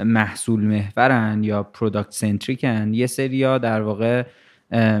محصول محورن یا پروداکت سنتریکن، یه سریا در واقع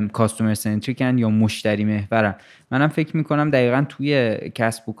کاستومر سنتریکن یا مشتری محورن. منم فکر میکنم دقیقاً توی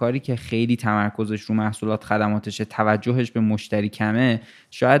کسب و کاری که خیلی تمرکزش رو محصولات خدماتشه، توجهش به مشتری کمه،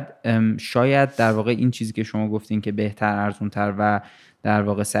 شاید در واقع این چیزی که شما گفتین که بهتر، ارزونتر و در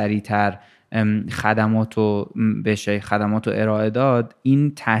واقع سریعتر خدمات رو ارائه داد،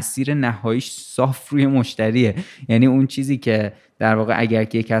 این تاثیر نهاییش صاف روی مشتریه. یعنی اون چیزی که در واقع اگر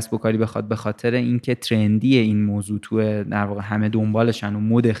که یک کسب و کاری بخواد به خاطر اینکه ترندی این موضوع تو در واقع همه دنبالشن و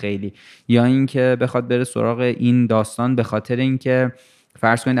مد خیلی، یا اینکه بخواد بره سراغ این داستان به خاطر اینکه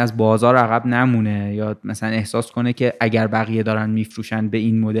فرض کنید از بازار عقب نمونه، یا مثلا احساس کنه که اگر بقیه دارن میفروشن به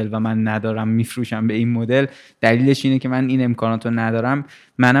این مدل و من ندارم میفروشم به این مدل، دلیلش اینه که من این امکاناتو ندارم.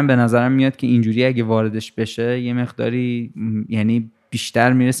 منم به نظرم میاد که اینجوری اگه واردش بشه یه مقداری یعنی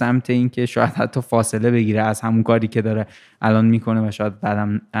بیشتر میره سمت این که شاید حتی فاصله بگیره از همون کاری که داره الان میکنه و شاید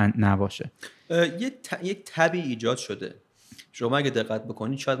بعدم نباشه. یک تبی ایجاد شده. شما اگه دقت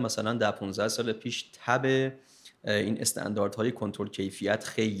بکنید شاید مثلا 10-15 سال پیش تب این استانداردهای کنترل کیفیت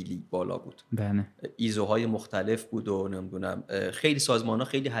خیلی بالا بود. بله. ایزوهای مختلف بود و نمیدونم خیلی سازمان‌ها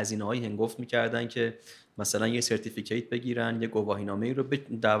خیلی هزینه‌های هنگفت می‌کردن که مثلا یه سرتیفیکیت بگیرن، یه گواهینامه‌ای رو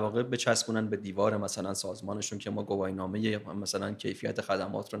در واقع بچسبونن به دیوار مثلا سازمانشون که ما گواهینامه مثلا کیفیت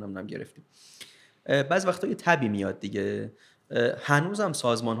خدمات رو نمیدونم گرفتیم. بعضی وقتا یه تبی میاد دیگه. هنوزم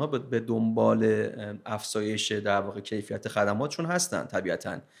سازمان‌ها به دنبال افزایش در واقع کیفیت خدماتشون هستن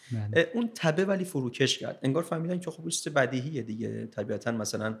طبیعتاً. اون تبه ولی فروکش کرد. انگار فهمیدن که خب چیز بدیهیه دیگه. طبیعتاً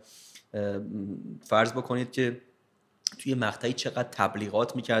مثلا فرض بکنید که توی مقطعی چقدر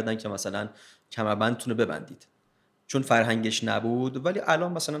تبلیغات می‌کردن که مثلا کمربندتون رو ببندید، چون فرهنگش نبود. ولی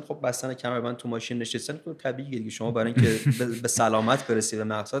الان مثلا خب بستن کمربند تو ماشین نشستن تو طبیعیه دیگه. شما برای اینکه به سلامت برسی به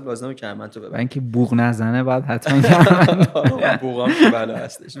مقصد لازمه کمربند رو ببندید. اینکه بوق نزنه بعد حتما کمربند بوقام بالا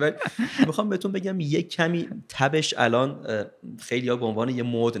هستش. ولی میخوام بهتون بگم یک کمی تبش الان خیلی‌ها به عنوان یه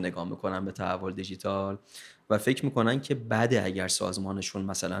مود نگاه میکنن به تحول دیجیتال و فکر میکنن که بده اگر سازمانشون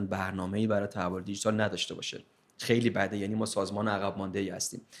مثلا برنامه‌ای برای تحول دیجیتال نداشته باشه. خیلی بده، یعنی ما سازمان عقب مانده‌ای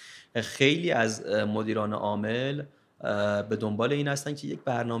هستیم. خیلی از مدیران عامل به دنبال این هستن که یک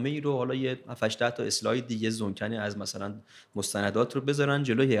برنامه‌ای رو، حالا یه 7-8 تا اسلاید دیگه زونکنی از مثلا مستندات رو بذارن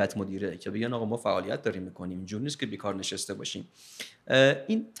جلوی هیئت مدیره که بگن آقا ما فعالیت داریم میکنیم، اینجوری نیست که بیکار نشسته باشیم.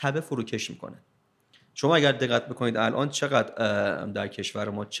 این تبه فروکش میکنه. شما اگر دقت بکنید الان چقدر در کشور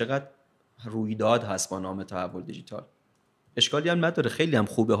ما چقدر رویداد هست با نام تحول دیجیتال، اشکالی هم نداره، خیلی هم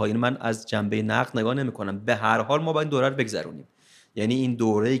خوبه ها. من از جنبه نقد نگاه نمی‌کنم. به هر حال ما باید این دوره رو بگذرونیم. یعنی این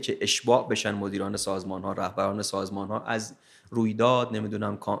دوره‌ای که اشباع بشن مدیران سازمان‌ها، رهبران سازمان‌ها از رویداد،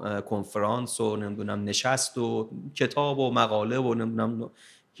 نمیدونم کنفرانس و نمیدونم نشست و کتاب و مقاله و نمیدونم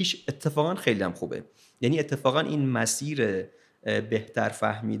هیچ، اتفاقا خیلی هم خوبه. یعنی اتفاقا این مسیر بهتر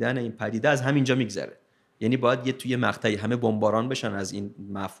فهمیدن این پدیده از همینجا میگذره. یعنی باید یه توی مقطعی همه بمباران بشن از این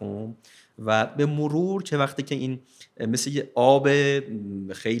مفهوم و به مرور که وقتی که این مثل یه آب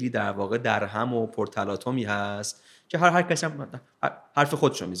خیلی در واقع درهم و پرتلاطمی هست که هر کسی هم حرف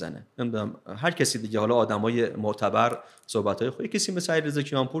خودشو میزنه، نمیدونم هر کسی دیگه، حالا آدمای معتبر صحبتای خود، یکی مثل علیرضا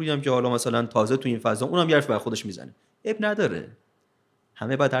کیانپوری هم که حالا مثلا تازه تو این فضا، اونم یه حرف بر خودش میزنه، عیب نداره،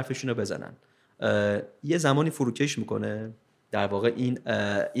 همه باید حرفشونو بزنن. یه زمانی فروکش میکنه در واقع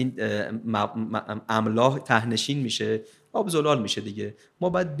این املاح تهنشین میشه، آب زلال میشه دیگه. ما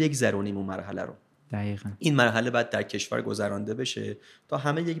باید بگذرونیم اون مرحله رو. دقیقاً این مرحله باید در کشور گذرانده بشه تا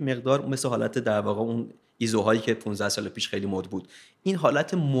همه یک مقدار مثل حالت در واقع اون ایزوهایی که 15 سال پیش خیلی مد بود، این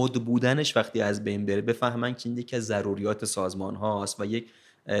حالت مد بودنش وقتی از بین بره، بفهمن که این یکی از ضروریات سازمان هاست و یک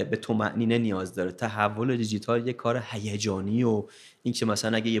به طمأنینه نیاز داره. تحول دیجیتال یک کار هیجانی و این که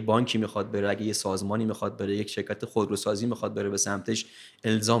مثلا اگه یه بانکی میخواد بره، اگه یه سازمانی میخواد بره، یک شرکت خودروسازی میخواد بره به سمتش،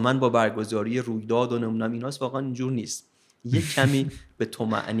 الزاماً با برگزاری رویداد و نمیدونم ایناست، واقعا اینجور نیست. یک کمی به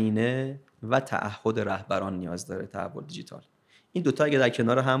طمأنینه و تعهد رهبران نیاز داره تحول دیجیتال. این دوتا اگه در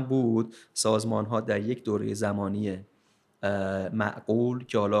کنار هم بود، سازمان‌ها در یک دوره زمانی معقول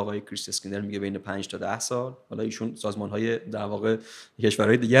که حالا آقای کریس اسکینر میگه بین 5 تا 10 سال، حالا ایشون سازمان‌های در واقع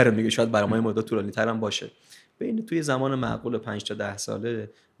کشورهای دیگر رو میگه، شاید برای ما این مدت طولانی‌تر هم باشه، بین توی زمان معقول 5 تا 10 ساله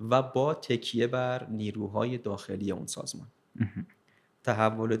و با تکیه بر نیروهای داخلی اون سازمان.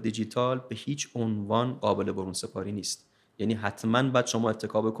 تحول دیجیتال به هیچ عنوان قابل برون سپاری نیست. یعنی حتما باید شما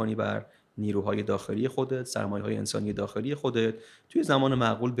اتکا بکنی بر نیروهای داخلی خودت، سرمایه‌های انسانی داخلی خودت، توی زمان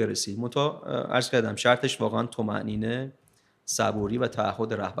معقول برسی. عرض کردم شرطش واقعا طمأنینه، صبوری و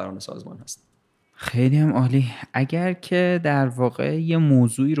تعهد رهبران سازمان هست. خیلی هم عالی. اگر که در واقع یه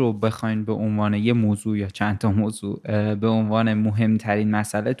موضوعی رو بخواین به عنوان یه موضوع یا چند تا موضوع به عنوان مهمترین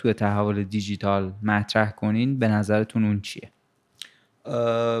مسئله توی تحول دیجیتال مطرح کنین، به نظرتون اون چیه؟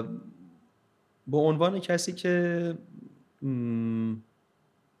 به عنوان کسی که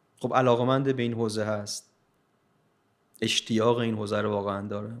خب علاقمند به این حوزه هست، اشتیاق این حوزه رو واقعا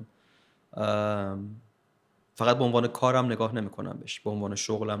دارم، فقط به عنوان کارم نگاه نمی کنم بهش، به عنوان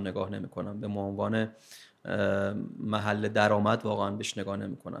شغلم نگاه نمی کنم، به عنوان محل درآمد واقعا بهش نگاه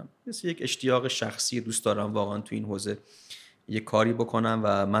نمی کنم. مثل یک اشتیاق شخصی، دوست دارم واقعا تو این حوزه یک کاری بکنم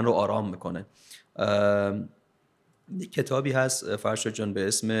و من رو آرام میکنه. یک کتابی هست فرشاد جان به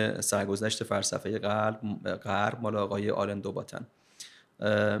اسم سرگذشت فلسفه غرب مال آقای آلن دوباتن.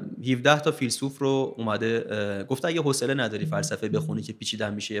 17 تا فیلسوف رو اومده گفته اگه حوصله نداری فلسفه بخونی که پیچیده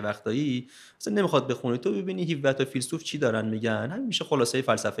میشه یه وقتایی، اصلا نمیخواد بخونی، تو ببینی 17 تا فیلسوف چی دارن میگن، همین میشه خلاصه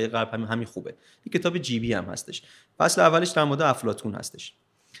فلسفه غرب، همین خوبه. یک کتاب جیبی هم هستش. فصل اولش در مورد افلاطون هستش.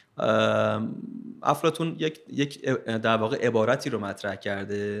 افلاطون یک در واقع عبارتی رو مطرح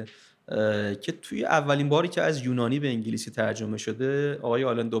کرده که توی اولین باری که از یونانی به انگلیسی ترجمه شده، آقای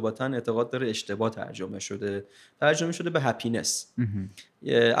آلن دوباتن اعتقاد داره اشتباه ترجمه شده به هپینس.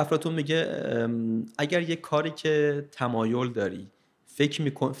 افلاطون میگه اگر یک کاری که تمایل داری،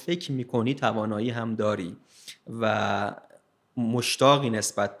 فکر میکنی توانایی هم داری و مشتاقی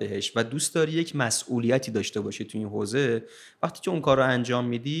نسبت بهش و دوست داری یک مسئولیتی داشته باشی تو این حوزه، وقتی که اون کار رو انجام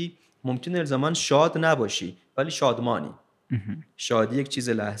میدی ممکنه الزاما شاد نباشی ولی شادمانی. شادی یک چیز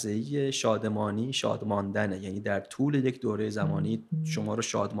لحظه‌ایه، شادماندنه، یعنی در طول یک دوره زمانی شما رو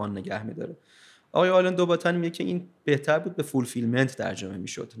شادمان نگه میداره. آقای آلن دوباتن میگه که این بهتر بود به فولفیلمنت ترجمه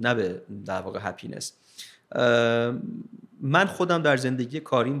میشد، نه به در واقع هپینس. من خودم در زندگی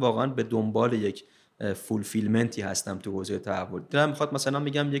کاریم واقعا به دنبال یک فولفیلمنتی هستم تو حوزه تحول. دلم میخواد مثلا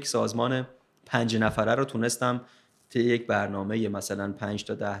میگم یک سازمان 5 نفره رو تونستم طی یک برنامه مثلا 5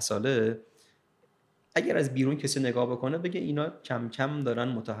 تا 10 ساله، اگر از بیرون کسی نگاه بکنه بگه اینا کم کم دارن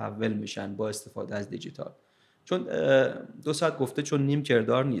متحول میشن با استفاده از دیجیتال. چون 2 ساعت گفته چون نیم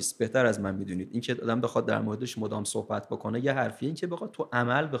کردار نیست، بهتر از من میدونید. این که آدم بخواد در موردش مدام صحبت بکنه یه حرفیه، این که بخواد تو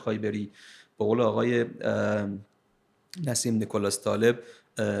عمل بخوای بری، به قول آقای نسیم نیکولاس طالب،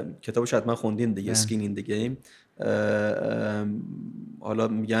 کتابش حتما خوندین دیگه، اسکین این دی گیم، حالا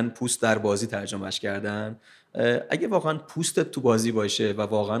میگن پوست در بازی ترجمهش کردن. اگه واقعا پوستت تو بازی باشه و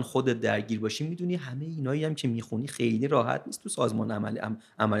واقعا خودت درگیر باشی، میدونی همه اینایی هم که میخونی خیلی راحت نیست تو سازمان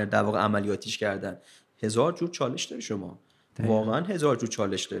عمل در واقع عملیاتیش کردن. 1000 جور چالش داری شما، واقعا 1000 جور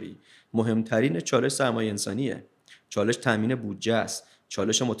چالش داری. مهمترین چالش سرمایه انسانیه، چالش تامین بودجه است،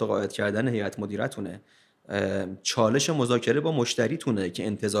 چالش متقاعد کردن هیئت مدیرتونه، چالش مذاکره با مشتری تونه که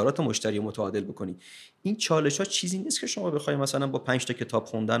انتظارات مشتری متعادل بکنی. این چالش ها چیزی نیست که شما بخوای مثلا با 5 تا کتاب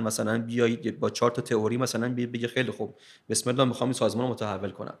خوندن مثلا بیایید با 4 تا تئوری مثلا بگی خیلی خوب بسم الله میخوام این سازمان رو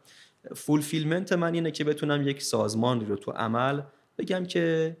متحول کنم. فولفیلمنت من اینه که بتونم یک سازمانی رو تو عمل بگم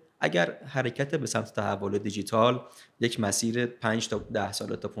که اگر حرکت به سمت تحول دیجیتال یک مسیر 5 تا 10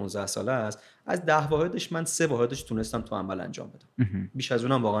 ساله تا 15 ساله است، از 10 واحدش من 3 واحدش تونستم تو عمل انجام بدم. بیش از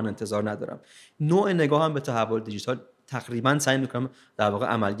اونم واقعا انتظار ندارم. نوع نگاهم به تحول دیجیتال تقریبا سعی میکنم در واقع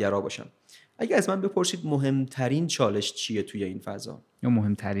عملگرا باشم. اگه از من بپرسید مهمترین چالش چیه توی این فضا، یا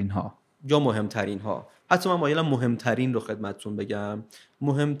مهمترین ها، حتی من مایلم مهمترین رو خدمتتون بگم.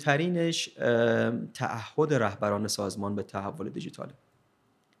 مهمترینش تعهد رهبران سازمان به تحول دیجیتاله.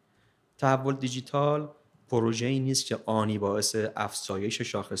 تحول دیجیتال پروژه‌ای نیست که آنی باعث افزایش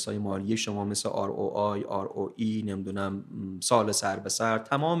شاخص‌های مالی شما مثل ROI، ROE، نمیدونم سال سر به سر،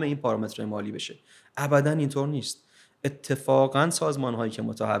 تمام این پارامترهای مالی بشه. ابداً اینطور نیست. اتفاقاً سازمان‌هایی که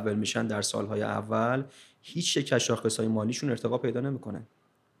متحول میشن در سال‌های اول هیچ یک از شاخص‌های مالیشون ارتقا پیدا نمی‌کنه.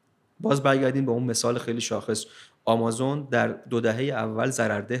 باز برگردیم به اون مثال خیلی شاخص، آمازون در 2 دهه اول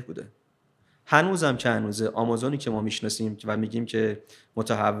ضررده بوده. هنوزم که هنوزه آمازونی که ما میشناسیم و میگیم که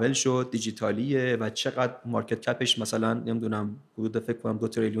متحول شد، دیجیتالیه و چقدر مارکت کپش مثلا نمیدونم حدود فکر کنم 2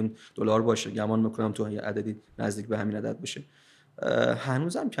 تریلیون دلار باشه، گمان میکنم تو عددی نزدیک به همین عدد باشه،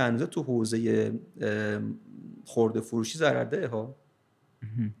 هنوزم که هنوزه تو حوزه خرده فروشی ضررده ها،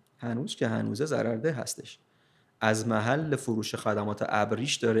 هنوز که هنوزه ضررده هستش. از محل فروش خدمات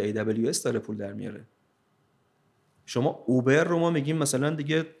ابریش داره AWS داره پول در میاره. شما اوبر رو ما میگیم مثلا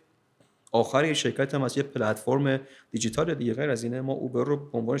دیگه آخر یه شرکت هم از یه پلتفرم دیجیتال دیگه، غیر از اینه. ما اوبر رو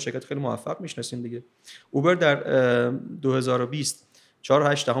به عنوان شرکت خیلی موفق میشناسیم دیگه. اوبر در 2020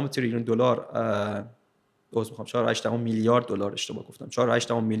 4.8 تریلیون دلار 4.8 میلیارد دلار، اشتباه گفتم،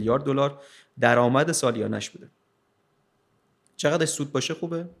 4.8 میلیارد دلار درآمد سالیانش بوده. چقدر سود باشه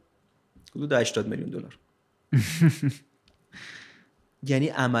خوبه؟ حدود 80 میلیون دلار. یعنی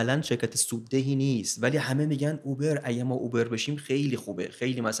عملا شرکت سوددهی نیست، ولی همه میگن اوبر، اگه ما اوبر بشیم خیلی خوبه.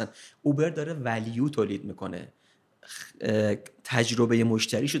 خیلی مثلا اوبر داره ولیو تولید میکنه، تجربه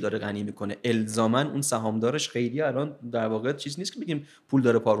مشتریشو داره غنی میکنه. الزاما اون سهامدارش خیلی الان در واقع چیز نیست که بگیم پول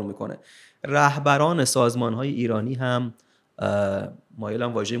داره پارو میکنه. رهبران سازمان‌های ایرانی هم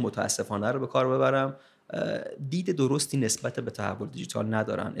مایلم واژه متاسفانه رو به کار ببرم، دید درستی نسبت به تحول دیجیتال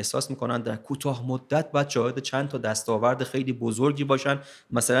ندارن. احساس میکنن در کوتاه مدت باید شاهد چند تا دستاورد خیلی بزرگی باشن،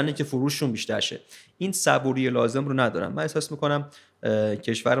 مثلا اینکه فروششون بیشتر شه. این صبوری لازم رو ندارن. من احساس میکنم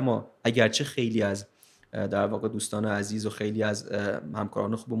کشور ما اگرچه خیلی از در واقع دوستان عزیز و خیلی از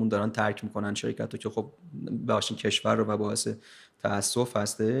همکاران خوبمون دارن ترک میکنن شرکت رو که خب باشین کشور رو و باعث تأسف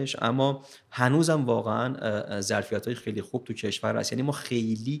هستش، اما هنوزم واقعا ظرفیت‌های خیلی خوب تو کشور هست. یعنی ما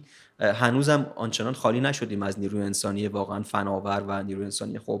خیلی هنوزم آنچنان خالی نشدیم از نیروی انسانی واقعا فناور و نیروی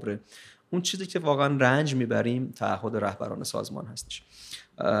انسانی خبره. اون چیزی که واقعا رنج میبریم تعهد رهبران سازمان هستش.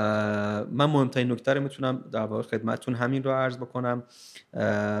 من مهمترین نکته رو میتونم در واقع خدمتتون همین رو عرض بکنم.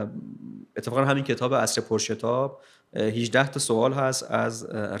 اتفاقا همین کتاب عصر پرشتاب 18 تا سوال هست از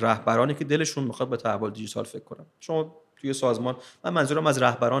رهبرانی که دلشون میخواد به تحول دیجیتال فکر کنن. شما توی سازمان، من منظورم از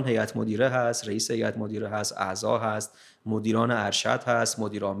رهبران هیئت مدیره هست، رئیس هیئت مدیره هست، اعضا هست، مدیران ارشد هست،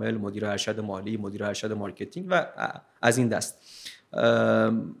 مدیر عامل، مدیر ارشد مالی، مدیر ارشد مارکتینگ و از این دست.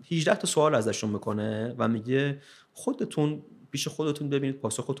 18 تا سوال ازشون میکنه و میگه خودتون پیش خودتون ببینید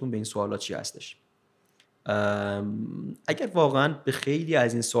پاسختون به این سوالات چی هستش. اگر واقعا به خیلی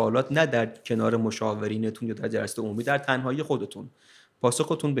از این سوالات نه در کنار مشاورینتون یا در جلسه عمومی، در تنهایی خودتون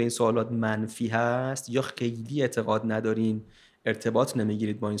پاسختون به این سوالات منفی هست یا خیلی اعتقاد ندارین، ارتباط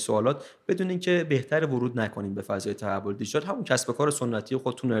نمیگیرید با این سوالات، بدونین که بهتر ورود نکنین به فضای تحول دیجیتال. همون کسب و کار سنتی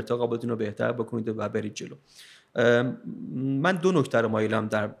خودتون ارتقا بدین و بهتر بکنید و برید جلو. من دو نکته رو مایلم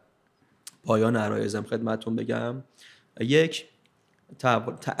در پایان عرایزم خدمتتون بگم. یک،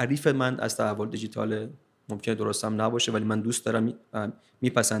 تعریف من از تحول دیجیتال ممکنه درستم نباشه، ولی من دوست دارم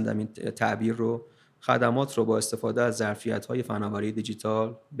میپسندم این تعبیر رو. خدمات رو با استفاده از ظرفیت‌های فناوری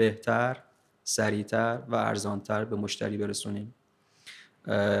دیجیتال بهتر، سریعتر و ارزانتر به مشتری برسونیم.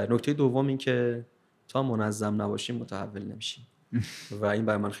 نکته دوم این که تا منظم نباشیم متحول نمیشیم و این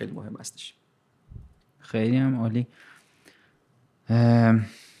برای من خیلی مهم هستش. خیلی هم عالی.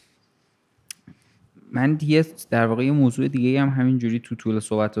 من دیگه در واقع یه موضوع دیگه هم همینجوری تو طول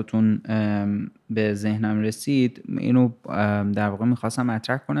صحبتاتون به ذهنم رسید، اینو در واقع میخواستم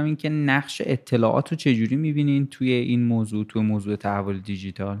مطرح کنم، این که نقش اطلاعات رو چجوری میبینین توی این موضوع، توی موضوع تحول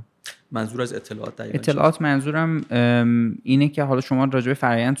دیجیتال؟ منظور از اطلاعات منظورم اینه که حالا شما راجع به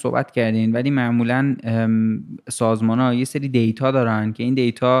فرآیند صحبت کردین، ولی معمولاً سازمان‌ها یه سری دیتا دارن که این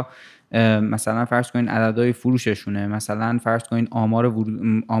دیتا مثلا فرض کنین عددهای فروششونه، مثلا فرض کنین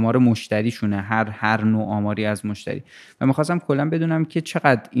آمار مشتریشونه، هر نوع آماری از مشتری. و می‌خواستم کلا بدونم که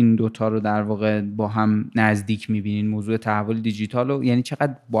چقدر این دوتا رو در واقع با هم نزدیک می‌بینین موضوع تحول دیجیتال رو، یعنی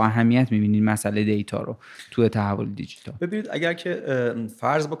چقدر با اهمیت می‌بینین مسئله دیتا رو توی تحول دیجیتال؟ ببینید اگر که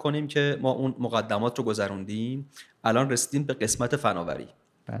فرض بکنیم که ما اون مقدمات رو گذروندیم، الان رسیدیم به قسمت فناوری.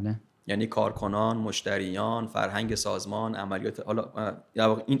 بله. یعنی کارکنان، مشتریان، فرهنگ سازمان، عملیات، حالا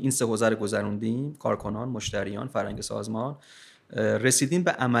این سه حوزه رو گذروندیم، کارکنان، مشتریان، فرهنگ سازمان، رسیدیم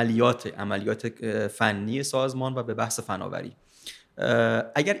به عملیات فنی سازمان و به بحث فناوری.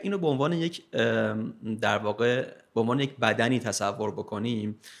 اگر اینو به عنوان یک در واقع به عنوان یک بدنی تصور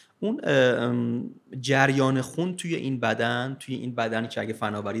بکنیم، اون جریان خون توی این بدن که اگه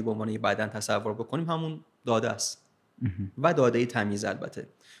فناوری به عنوان یک بدن تصور بکنیم، همون داده است و داده تمیز. البته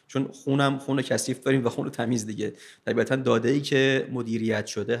چون خون کثیف داریم و خون تمیز دیگه، طبیعتا داده‌ای که مدیریت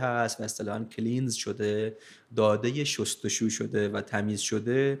شده هست و اصطلاحاً کلینز شده، داده شستشو شده و تمیز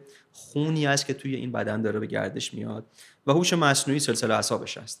شده، خونی است که توی این بدن داره به گردش میاد و هوش مصنوعی سلسله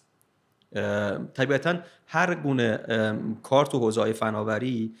اعصابش است. طبیعتا هر گونه کار تو حوزه‌های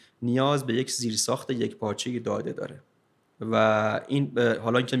فناوری نیاز به یک زیرساخت یکپارچه‌ای داده داره و این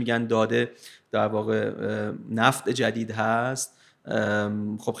حالا اینکه میگن داده در واقع نفت جدید هست،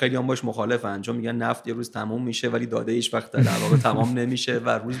 خب خیلی هم باش مخالفن، چون میگن نفت یه روز تموم میشه ولی داده هیچ وقت در واقع تمام نمیشه و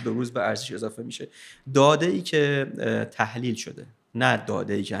روز به روز به ارزش اضافه میشه. داده ای که تحلیل شده، نه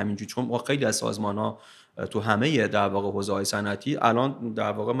داده ای که همینجوری، چون خیلی از سازمان‌ها تو همه در واقع حوزه‌های صنعتی الان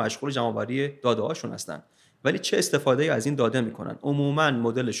در واقع مشغول جمع‌آوری داده‌هاشون هستن. ولی چه استفاده از این داده میکنن؟ عموما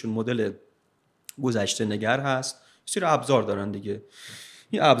مدلشون مدل گذشته نگر هست. سری ابزار دارن دیگه.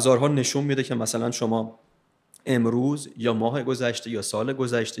 این ابزارها نشون میده که مثلا شما امروز یا ماه گذشته یا سال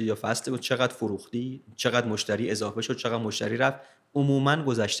گذشته یا فصل چقدر فروختی، چقدر مشتری اضافه شد، چقدر مشتری رفت. عموما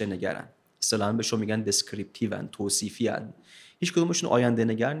گذشته نگرن. اصطلاحاً بهشون میگن دسکریپتیون، توصیفیان. هیچ کدومشون آینده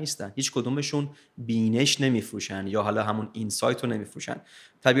نگر نیستن. هیچ کدومشون بینش نمیفروشن یا حالا همون اینسایت رو نمیفروشن.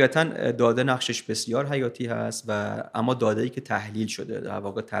 طبیعتاً داده نقشش بسیار حیاتی هست و اما داده‌ای که تحلیل شده در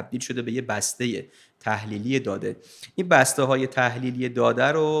واقع تبدیل شده به یه بسته تحلیلی داده. این بسته‌های تحلیلی داده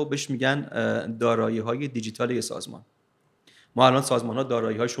رو بهش میگن دارایی‌های دیجیتال سازمان. ما الان سازمان‌ها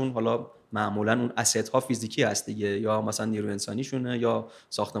دارایی‌هاشون حالا معمولاً اون اسیدها فیزیکی هست دیگه، یا مثلا نیروی انسانیشونه یا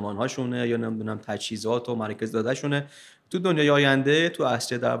ساختمان‌هاشونه یا نمیدونم تجهیزات و مراکز داده‌شونه. تو دنیای آینده تو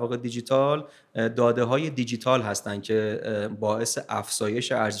عصر در واقع دیجیتال داده‌های دیجیتال هستن که باعث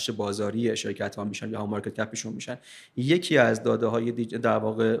افزایش ارزش بازاری شرکت‌ها میشن یا مارکت کپشون میشن. یکی از داده‌های در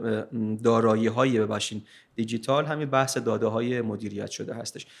واقع دارایی‌های ببخشید دیجیتال همین بحث داده‌های مدیریت شده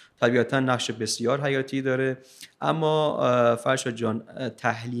هستش. طبیعتاً نقش بسیار حیاتی داره، اما فرشاد جان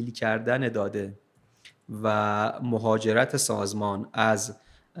تحلیل کردن داده و مهاجرت سازمان از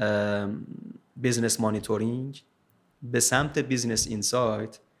بیزنس مانیتورینگ به سمت بیزنس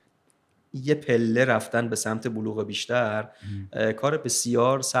اینسایت، یه پله رفتن به سمت بلوغ بیشتر، کار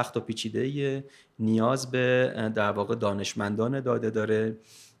بسیار سخت و پیچیده، نیاز به در واقع دانشمندان داده داره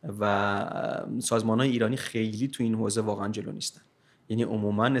و سازمان‌های ایرانی خیلی تو این حوزه واقعا جلو نیستن. یعنی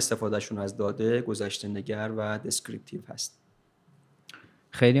عموما استفادهشون از داده گذشته نگر و دسکریپتیو هست.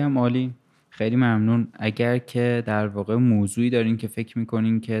 خیلی هم عالی، خیلی ممنون. اگر که در واقع موضوعی دارین که فکر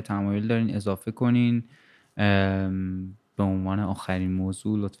میکنین که تمایل دارین اضافه کنین به عنوان آخرین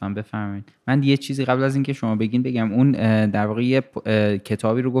موضوع لطفاً بفرمایید. من یه چیزی قبل از اینکه شما بگین بگم. اون در واقع یه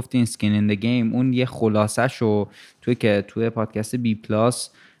کتابی رو گفتین سکین این دی گیم، اون یه خلاصه‌شو توی پادکست بی پلاس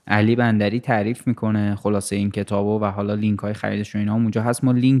علی بندری تعریف میکنه خلاصه این کتابو و حالا لینک های خریدش و اینا هم اونجا هست.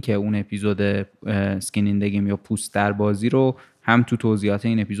 ما لینک اون اپیزود سکین این دی گیم یا پوست در بازی رو هم تو توضیحات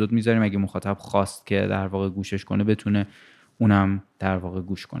این اپیزود میذاریم، اگه مخاطب خواست که در واقع گوشش کنه بتونه اونم در واقع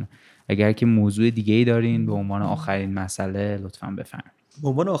گوش کنه. اگر که موضوع دیگه‌ای دارین به عنوان آخرین مسئله لطفاً بفرمایید. به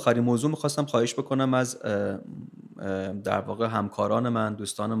عنوان آخرین موضوع می‌خواستم خواهش بکنم از در واقع همکاران من،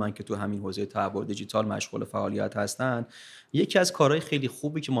 دوستان من که تو همین حوزه تحول دیجیتال مشغول فعالیت هستن، یکی از کارهای خیلی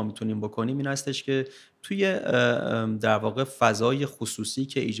خوبی که ما میتونیم بکنیم این هستش که توی در واقع فضای خصوصی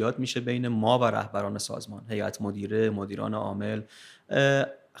که ایجاد میشه بین ما و رهبران سازمان، هیئت مدیره، مدیران عامل،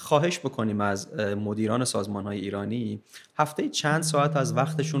 خواهش بکنیم از مدیران سازمان‌های ایرانی هفته چند ساعت از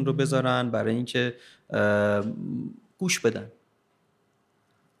وقتشون رو بذارن برای اینکه گوش بدن.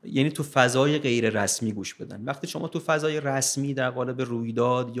 یعنی تو فضای غیر رسمی گوش بدن. وقتی شما تو فضای رسمی در قالب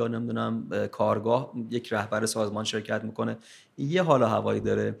رویداد یا نمیدونم کارگاه یک رهبر سازمان شرکت میکنه، یه حال و هوایی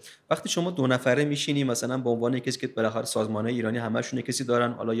داره. وقتی شما دو نفره میشینی مثلا به عنوان کسی که بالاخره سازمان‌های ایرانی همشون کسی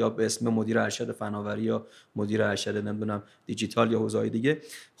دارن، حالا یا به اسم مدیر ارشد فناوری یا مدیر ارشد نمیدونم دیجیتال یا حوزه‌های دیگه،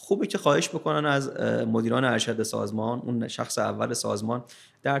 خوبه که خواهش بکنن از مدیران ارشد سازمان، اون شخص اول سازمان،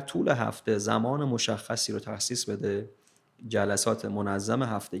 در طول هفته زمان مشخصی رو تخصیص بده، جلسات منظم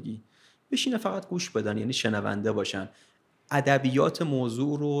هفتگی، بشینه فقط گوش بدن، یعنی شنونده باشن، ادبیات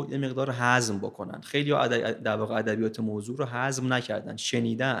موضوع رو یه مقدار هضم بکنن. خیلی در واقع ادبیات موضوع رو هضم نکردن،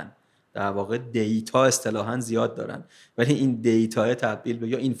 شنیدن، در واقع دیتا اصطلاحاً زیاد دارن ولی این دیتا تبدیل به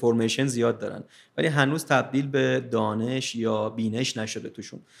یا اینفورمیشن زیاد دارن ولی هنوز تبدیل به دانش یا بینش نشده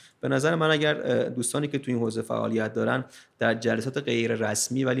توشون. به نظر من اگر دوستانی که تو این حوزه فعالیت دارن در جلسات غیر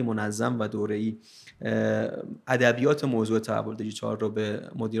رسمی ولی منظم و دوره‌ای ادبیات موضوع تحول دیجیتال رو به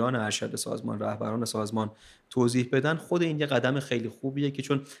مدیران ارشد سازمان، رهبران سازمان توضیح بدن، خود این یه قدم خیلی خوبیه که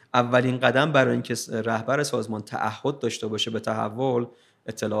چون اولین قدم برای اینکه رهبر سازمان تعهد داشته باشه به تحول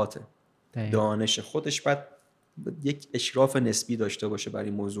اطلاعات دانش خودش بعد یک اشراف نسبی داشته باشه برای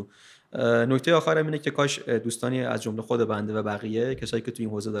این موضوع. نکته آخرم اینه که کاش دوستانی از جمله خود بنده و بقیه کسایی که تو این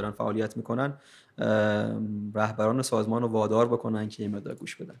حوزه دارن فعالیت میکنن رهبران سازمان رو وادار بکنن که این مقدار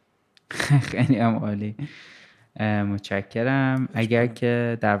گوش بدن. خیلی هم عالی، متشکرم. اگر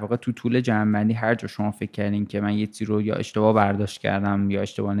که در واقع تو طول جمع‌بندی هر جا شما فکر کردین که من یه چیزی رو یا اشتباه برداشت کردم یا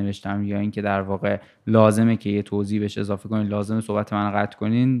اشتباه نوشتم یا اینکه در واقع لازمه که یه توضیح بهش اضافه کنین، لازمه صحبت من رو قطع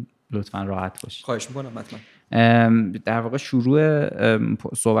کنین، لطفاً راحت باشید. خواهش می‌کنم. حتما. در واقع شروع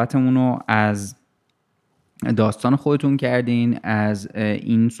صحبتمون رو از داستان خودتون کردین، از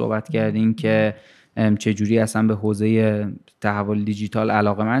این صحبت کردین که چجوری اصلا به حوزه تحول دیجیتال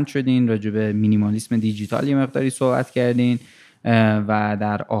علاقه‌مند شدین، راجع به مینیمالیسم دیجیتال یه مقداری صحبت کردین و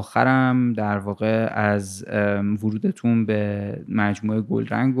در آخرم در واقع از ورودتون به مجموعه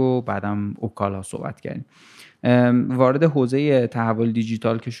گلرنگ و بعدم اوکالا صحبت کردیم. وارد حوزه تحول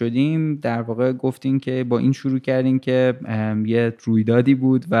دیجیتال که شدیم در واقع گفتیم که با این شروع کردیم که یه رویدادی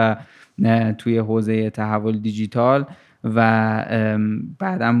بود و توی حوزه تحول دیجیتال و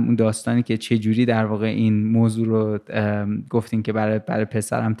بعدم اون داستانی که چجوری در واقع این موضوع رو گفتیم که برای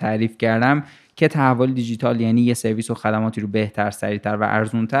پسرم تعریف کردم که تحول دیجیتال یعنی یه سرویس و خدماتی رو بهتر، سریعتر و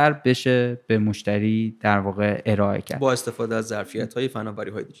ارزونتر بشه به مشتری در واقع ارائه کرد با استفاده از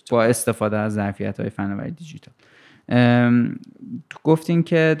ظرفیت‌های فناوری دیجیتال. گفتیم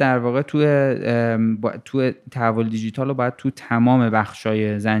که در واقع تو تحول دیجیتال رو باید تو تمام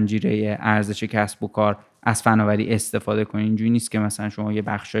بخشای زنجیره ارزش کسب و کار از فناوری استفاده کنید. اینجوری نیست که مثلا شما یه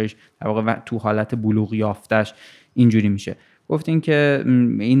بخشایش در واقع تو حالت بلوغ یافتش اینجوری میشه. گفتیم که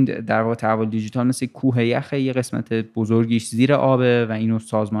این در واقع تحول دیجیتال مثل کوه یخه، یه قسمت بزرگیش زیر آبه و اینو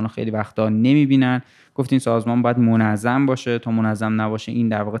سازمان‌ها خیلی وقتا نمیبینن. گفتیم سازمان باید منظم باشه، تا منظم نباشه این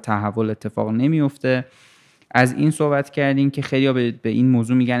در واقع تحول اتفاق نمیفته. از این صحبت کردیم که خیلی‌ها به این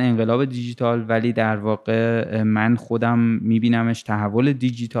موضوع میگن انقلاب دیجیتال، ولی در واقع من خودم میبینمش تحول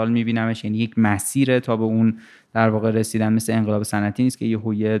دیجیتال میبینمش، یعنی یک مسیره تا به اون در واقع رسیدن. مثل انقلاب صنعتی نیست که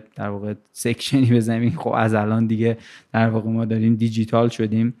یه در واقع سکشنی بزنیم خب از الان دیگه در واقع ما داریم دیجیتال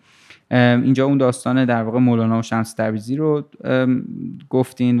شدیم. اینجا اون داستان در واقع مولانا و شمس تبریزی رو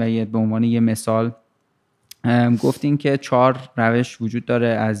گفتین و به عنوان یه مثال گفتین که 4 روش وجود داره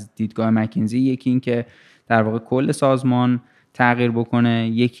از دیدگاه مکینزی. یکی این که در واقع کل سازمان تغییر بکنه،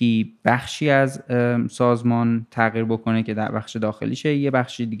 یکی بخشی از سازمان تغییر بکنه که در بخش داخلیشه، یه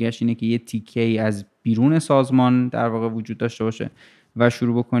بخش دیگهش اینه که یه تیکه‌ای از بیرون سازمان در واقع وجود داشته باشه و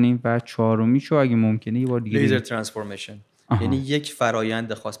شروع بکنیم. و چهارمیشو اگه ممکنه یه بار دیگه لیزر ترانسفورمیشن، یعنی یک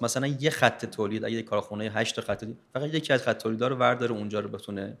فرایند خاص، مثلا یه خط تولید، اگه کارخونه 8 خط تولید فقط یکی از خط تولیدها رو ورداره اونجا رو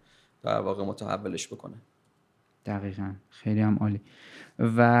بتونه در واقع متحولش بکنه. دقیقاً، خیلی هم عالی.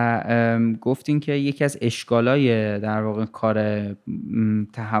 و گفتین که یکی از اشکالای در واقع کار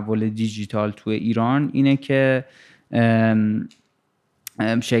تحول دیجیتال تو ایران اینه که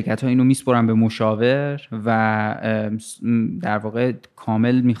شرکت‌ها اینو میسپرن به مشاور و در واقع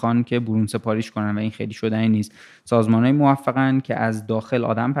کامل میخوان که برون سپاریش کنن و این خیلی شدنی نیست. سازمان‌های موفقن که از داخل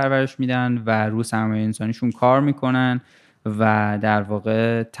آدم پرورش میدن و رو سرمایه انسانیشون کار میکنن و در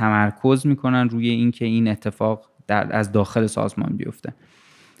واقع تمرکز میکنن روی این که این اتفاق از داخل سازمان بیفته.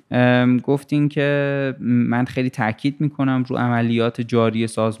 گفتین که من خیلی تاکید میکنم رو عملیات جاری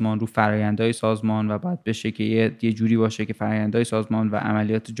سازمان، رو فرآیندهای سازمان و باید بشه که یه جوری باشه که فرآیندهای سازمان و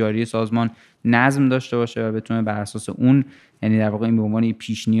عملیات جاری سازمان نظم داشته باشه و بتونه بر اساس اون، یعنی در واقع این به عنوان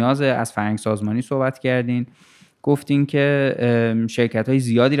پیش نیاز از فرهنگ سازمانی صحبت کردین. گفتین که شرکت‌های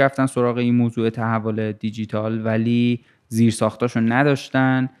زیادی رفتن سراغ این موضوع تحول دیجیتال ولی زیرساختاشو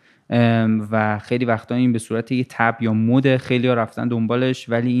نداشتن و خیلی وقتا این به صورت یه تب یا مد خیلی‌ها رفتن دنبالش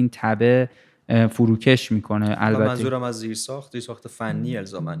ولی این تب فروکش میکنه. البته منظورم از زیرساخت فنی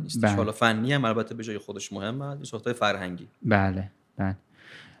الزاما نیست. حالا فنی هم البته به جای خودش مهمه، زیرساخت‌های فرهنگی. بله.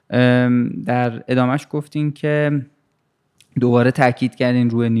 در ادامهش گفتین که دوباره تاکید کردین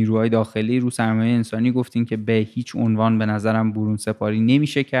روی نیروهای داخلی، رو سرمایه انسانی. گفتین که به هیچ عنوان به نظرم برون سپاری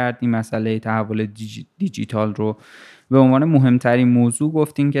نمیشه کرد این مسئله تحول دیجیتال رو. به عنوان مهمترین موضوع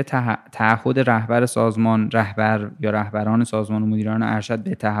گفتین که تعهد رهبر سازمان، رهبران سازمان و مدیران ارشد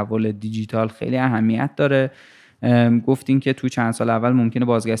به تحول دیجیتال خیلی اهمیت داره. گفتین که تو چند سال اول ممکنه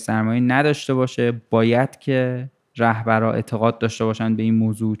بازگشت سرمایه نداشته باشه، باید که رهبرها اعتقاد داشته باشن به این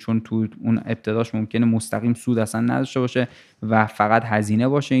موضوع، چون تو اون ابتداش ممکنه مستقیم سود اصلا نداشته باشه و فقط هزینه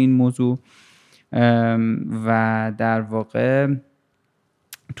باشه این موضوع. و در واقع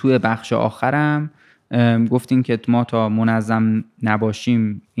توی بخش آخرم گفتیم که ما تا منظم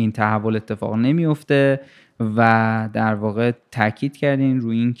نباشیم این تحول اتفاق نمیفته و در واقع تاکید کردین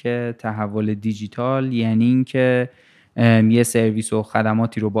روی این که تحول دیجیتال یعنی این که یه سرویس و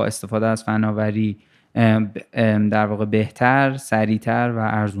خدماتی رو با استفاده از فناوری در واقع بهتر، سریعتر و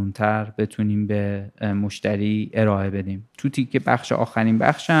ارزونتر بتونیم به مشتری ارائه بدیم. تو تیکه بخش آخرین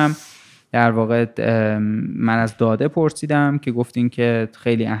بخشم در واقع من از داده پرسیدم که گفتین که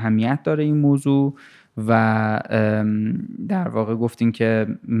خیلی اهمیت داره این موضوع و در واقع گفتین که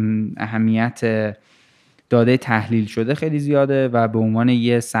اهمیت داده تحلیل شده خیلی زیاده و به عنوان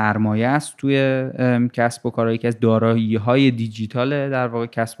یه سرمایه است توی کسب و کارهایی که از دارایی‌های دیجیتال در واقع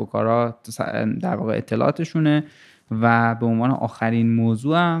کسب و کارها در واقع اطلاعاتشونه. و به عنوان آخرین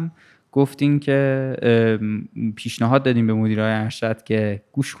موضوع هم گفتین که پیشنهاد دادیم به مدیرای ارشد که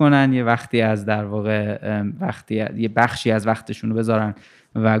گوش کنن، یه وقتی از در واقع یه بخشی از وقتشون رو بذارن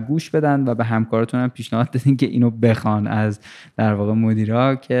و گوش بدن و به همکارتون هم پیشنهاد دادین که اینو بخوان از در واقع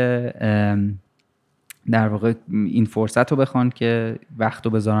مدیرا که در واقع این فرصت رو بخوان که وقت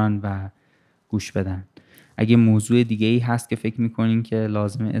رو بذارن و گوش بدن. اگه موضوع دیگه ای هست که فکر میکنین که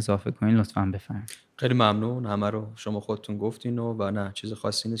لازمه اضافه کنین لطفاً بفرمایید. خیلی ممنون، همه رو شما خودتون گفتین و نه چیز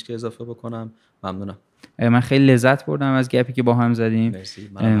خاصی نیست که اضافه بکنم. ممنونم. من خیلی لذت بردم از گپی که با هم زدیم. مرسی.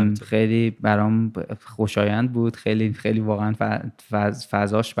 خیلی برام خوشایند بود، خیلی خیلی واقعا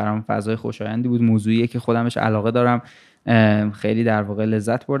فضاش برام فضای خوشایندی بود، موضوعیه که خودم بهش علاقه دارم، خیلی در واقع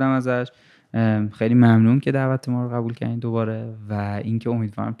لذت بردم ازش. خیلی ممنون که دعوت ما رو قبول کردین دوباره و اینکه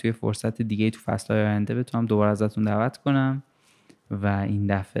امیدوارم توی فرصت دیگه تو فصل‌های آینده بتونم دوباره ازتون دعوت کنم و این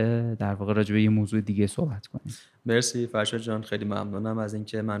دفعه در واقع راجع به یه موضوع دیگه صحبت کنیم. مرسی فرشاد جان، خیلی ممنونم از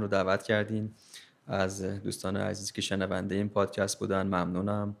اینکه من رو دعوت کردین. از دوستان عزیزی که شنونده این پادکست بودن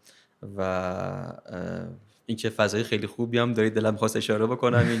ممنونم و اینکه فضای خیلی خوبی هم دارید. دلم خواست اشاره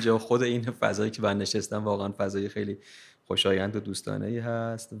بکنم اینجا خود این فضایی که من نشستم واقعا فضای خیلی خوشایند و دوستانه‌ای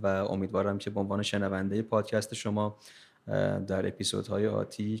هست و امیدوارم که به عنوان شنونده پادکست شما در اپیزودهای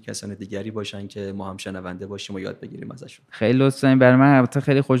آتی کسان دیگری باشن که ما هم شنونده باشیم و یاد بگیریم ازشون. خیلی لطف دارین. برای من البته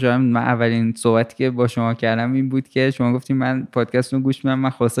خیلی خوشحالم. من اولین صحبتی که با شما کردم این بود که شما گفتین من پادکست رو گوش میدم، من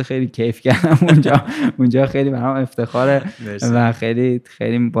خلاصه خیلی کیف کردم اونجا خیلی برام افتخاره و خیلی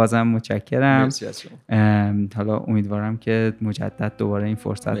خیلی بازم متشکرم. مرسی از شما. حالا امیدوارم که مجدد دوباره این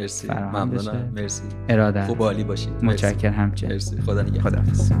فرصت فراهم بشه. مرسی. ارادت. خوب عالی باشید. متشکرم همچنین. مرسی. خدا نگهدار.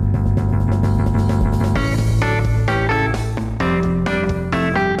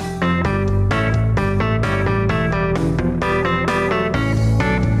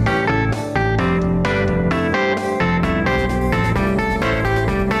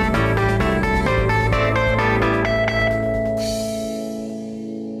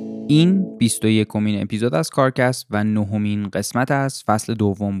 این 21مین اپیزود از کارکست و 9مین قسمت از فصل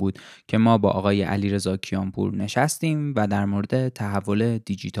دوم بود که ما با آقای علیرضا کیانپور نشستیم و در مورد تحول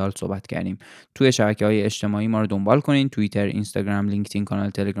دیجیتال صحبت کردیم. توی شبکه‌های اجتماعی ما رو دنبال کنین، توییتر، اینستاگرام، لینکدین، کانال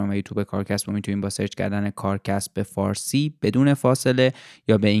تلگرام و یوتیوب کارکست رو میتونین با سرچ کردن کارکست به فارسی بدون فاصله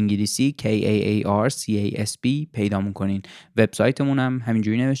یا به انگلیسی KAARCASB پیدامون کنین. وبسایتمون هم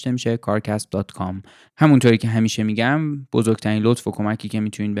همینجوری نوشته میشه carcast.com. همونطوری که همیشه میگم بزرگترین لطف و کمکی که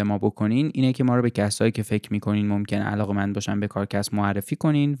میتونین به ما بکنین اینه که ما رو به کسایی که فکر میکنین ممکنه علاقه‌مند باشن به کارکست معرفی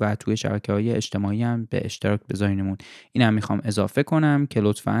کنین و توی شبکه‌های اجتماعی هم به اشتراک بذارینمون. اینم میخوام اضافه کنم که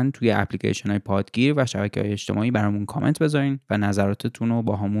لطفاً توی اپلیکیشن‌های پادگیر و شبکه‌های اجتماعی برامون کامنت بذارین و نظراتتون رو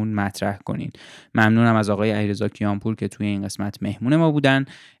با همون مطرح کنین. ممنونم از آقای علیرضا کیانپور که توی این قسمت مهمون ما بودن.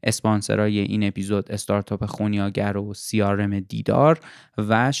 اسپانسرای این اپیزود استارتاپ خونیاگر و CRM دیدار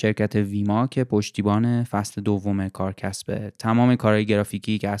و شرکت ویما که پشتیبان فصل دوم کارکسبه. تمام کارهای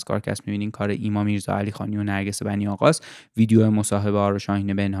گرافیکی که از کارکست می‌بینین کار ایما میرزا علیخانی و نرگس بنی آقاست. ویدیو مصاحبه ها رو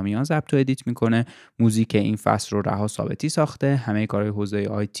شاهین بنهامیان ضبط و ادیت میکنه. موزیک این فصل رو رها ثابتی ساخته. همه کارهای حوزه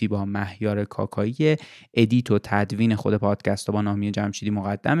آیتی با مهیار کاکایی. ادیت و تدوین خود پادکست با نامی جمشیدی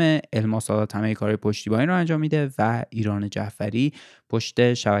مقدمه. الما سادات همه کارهای پشتیبانی رو انجام میده و ایران جعفری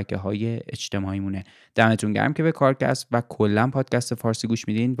پشت شبکه‌های اجتماعی مونه. دمتون گرم که به کارکست و کلا پادکست فارسی گوش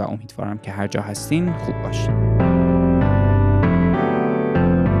میدین و امیدوارم که هر جا هستین خوب باشین.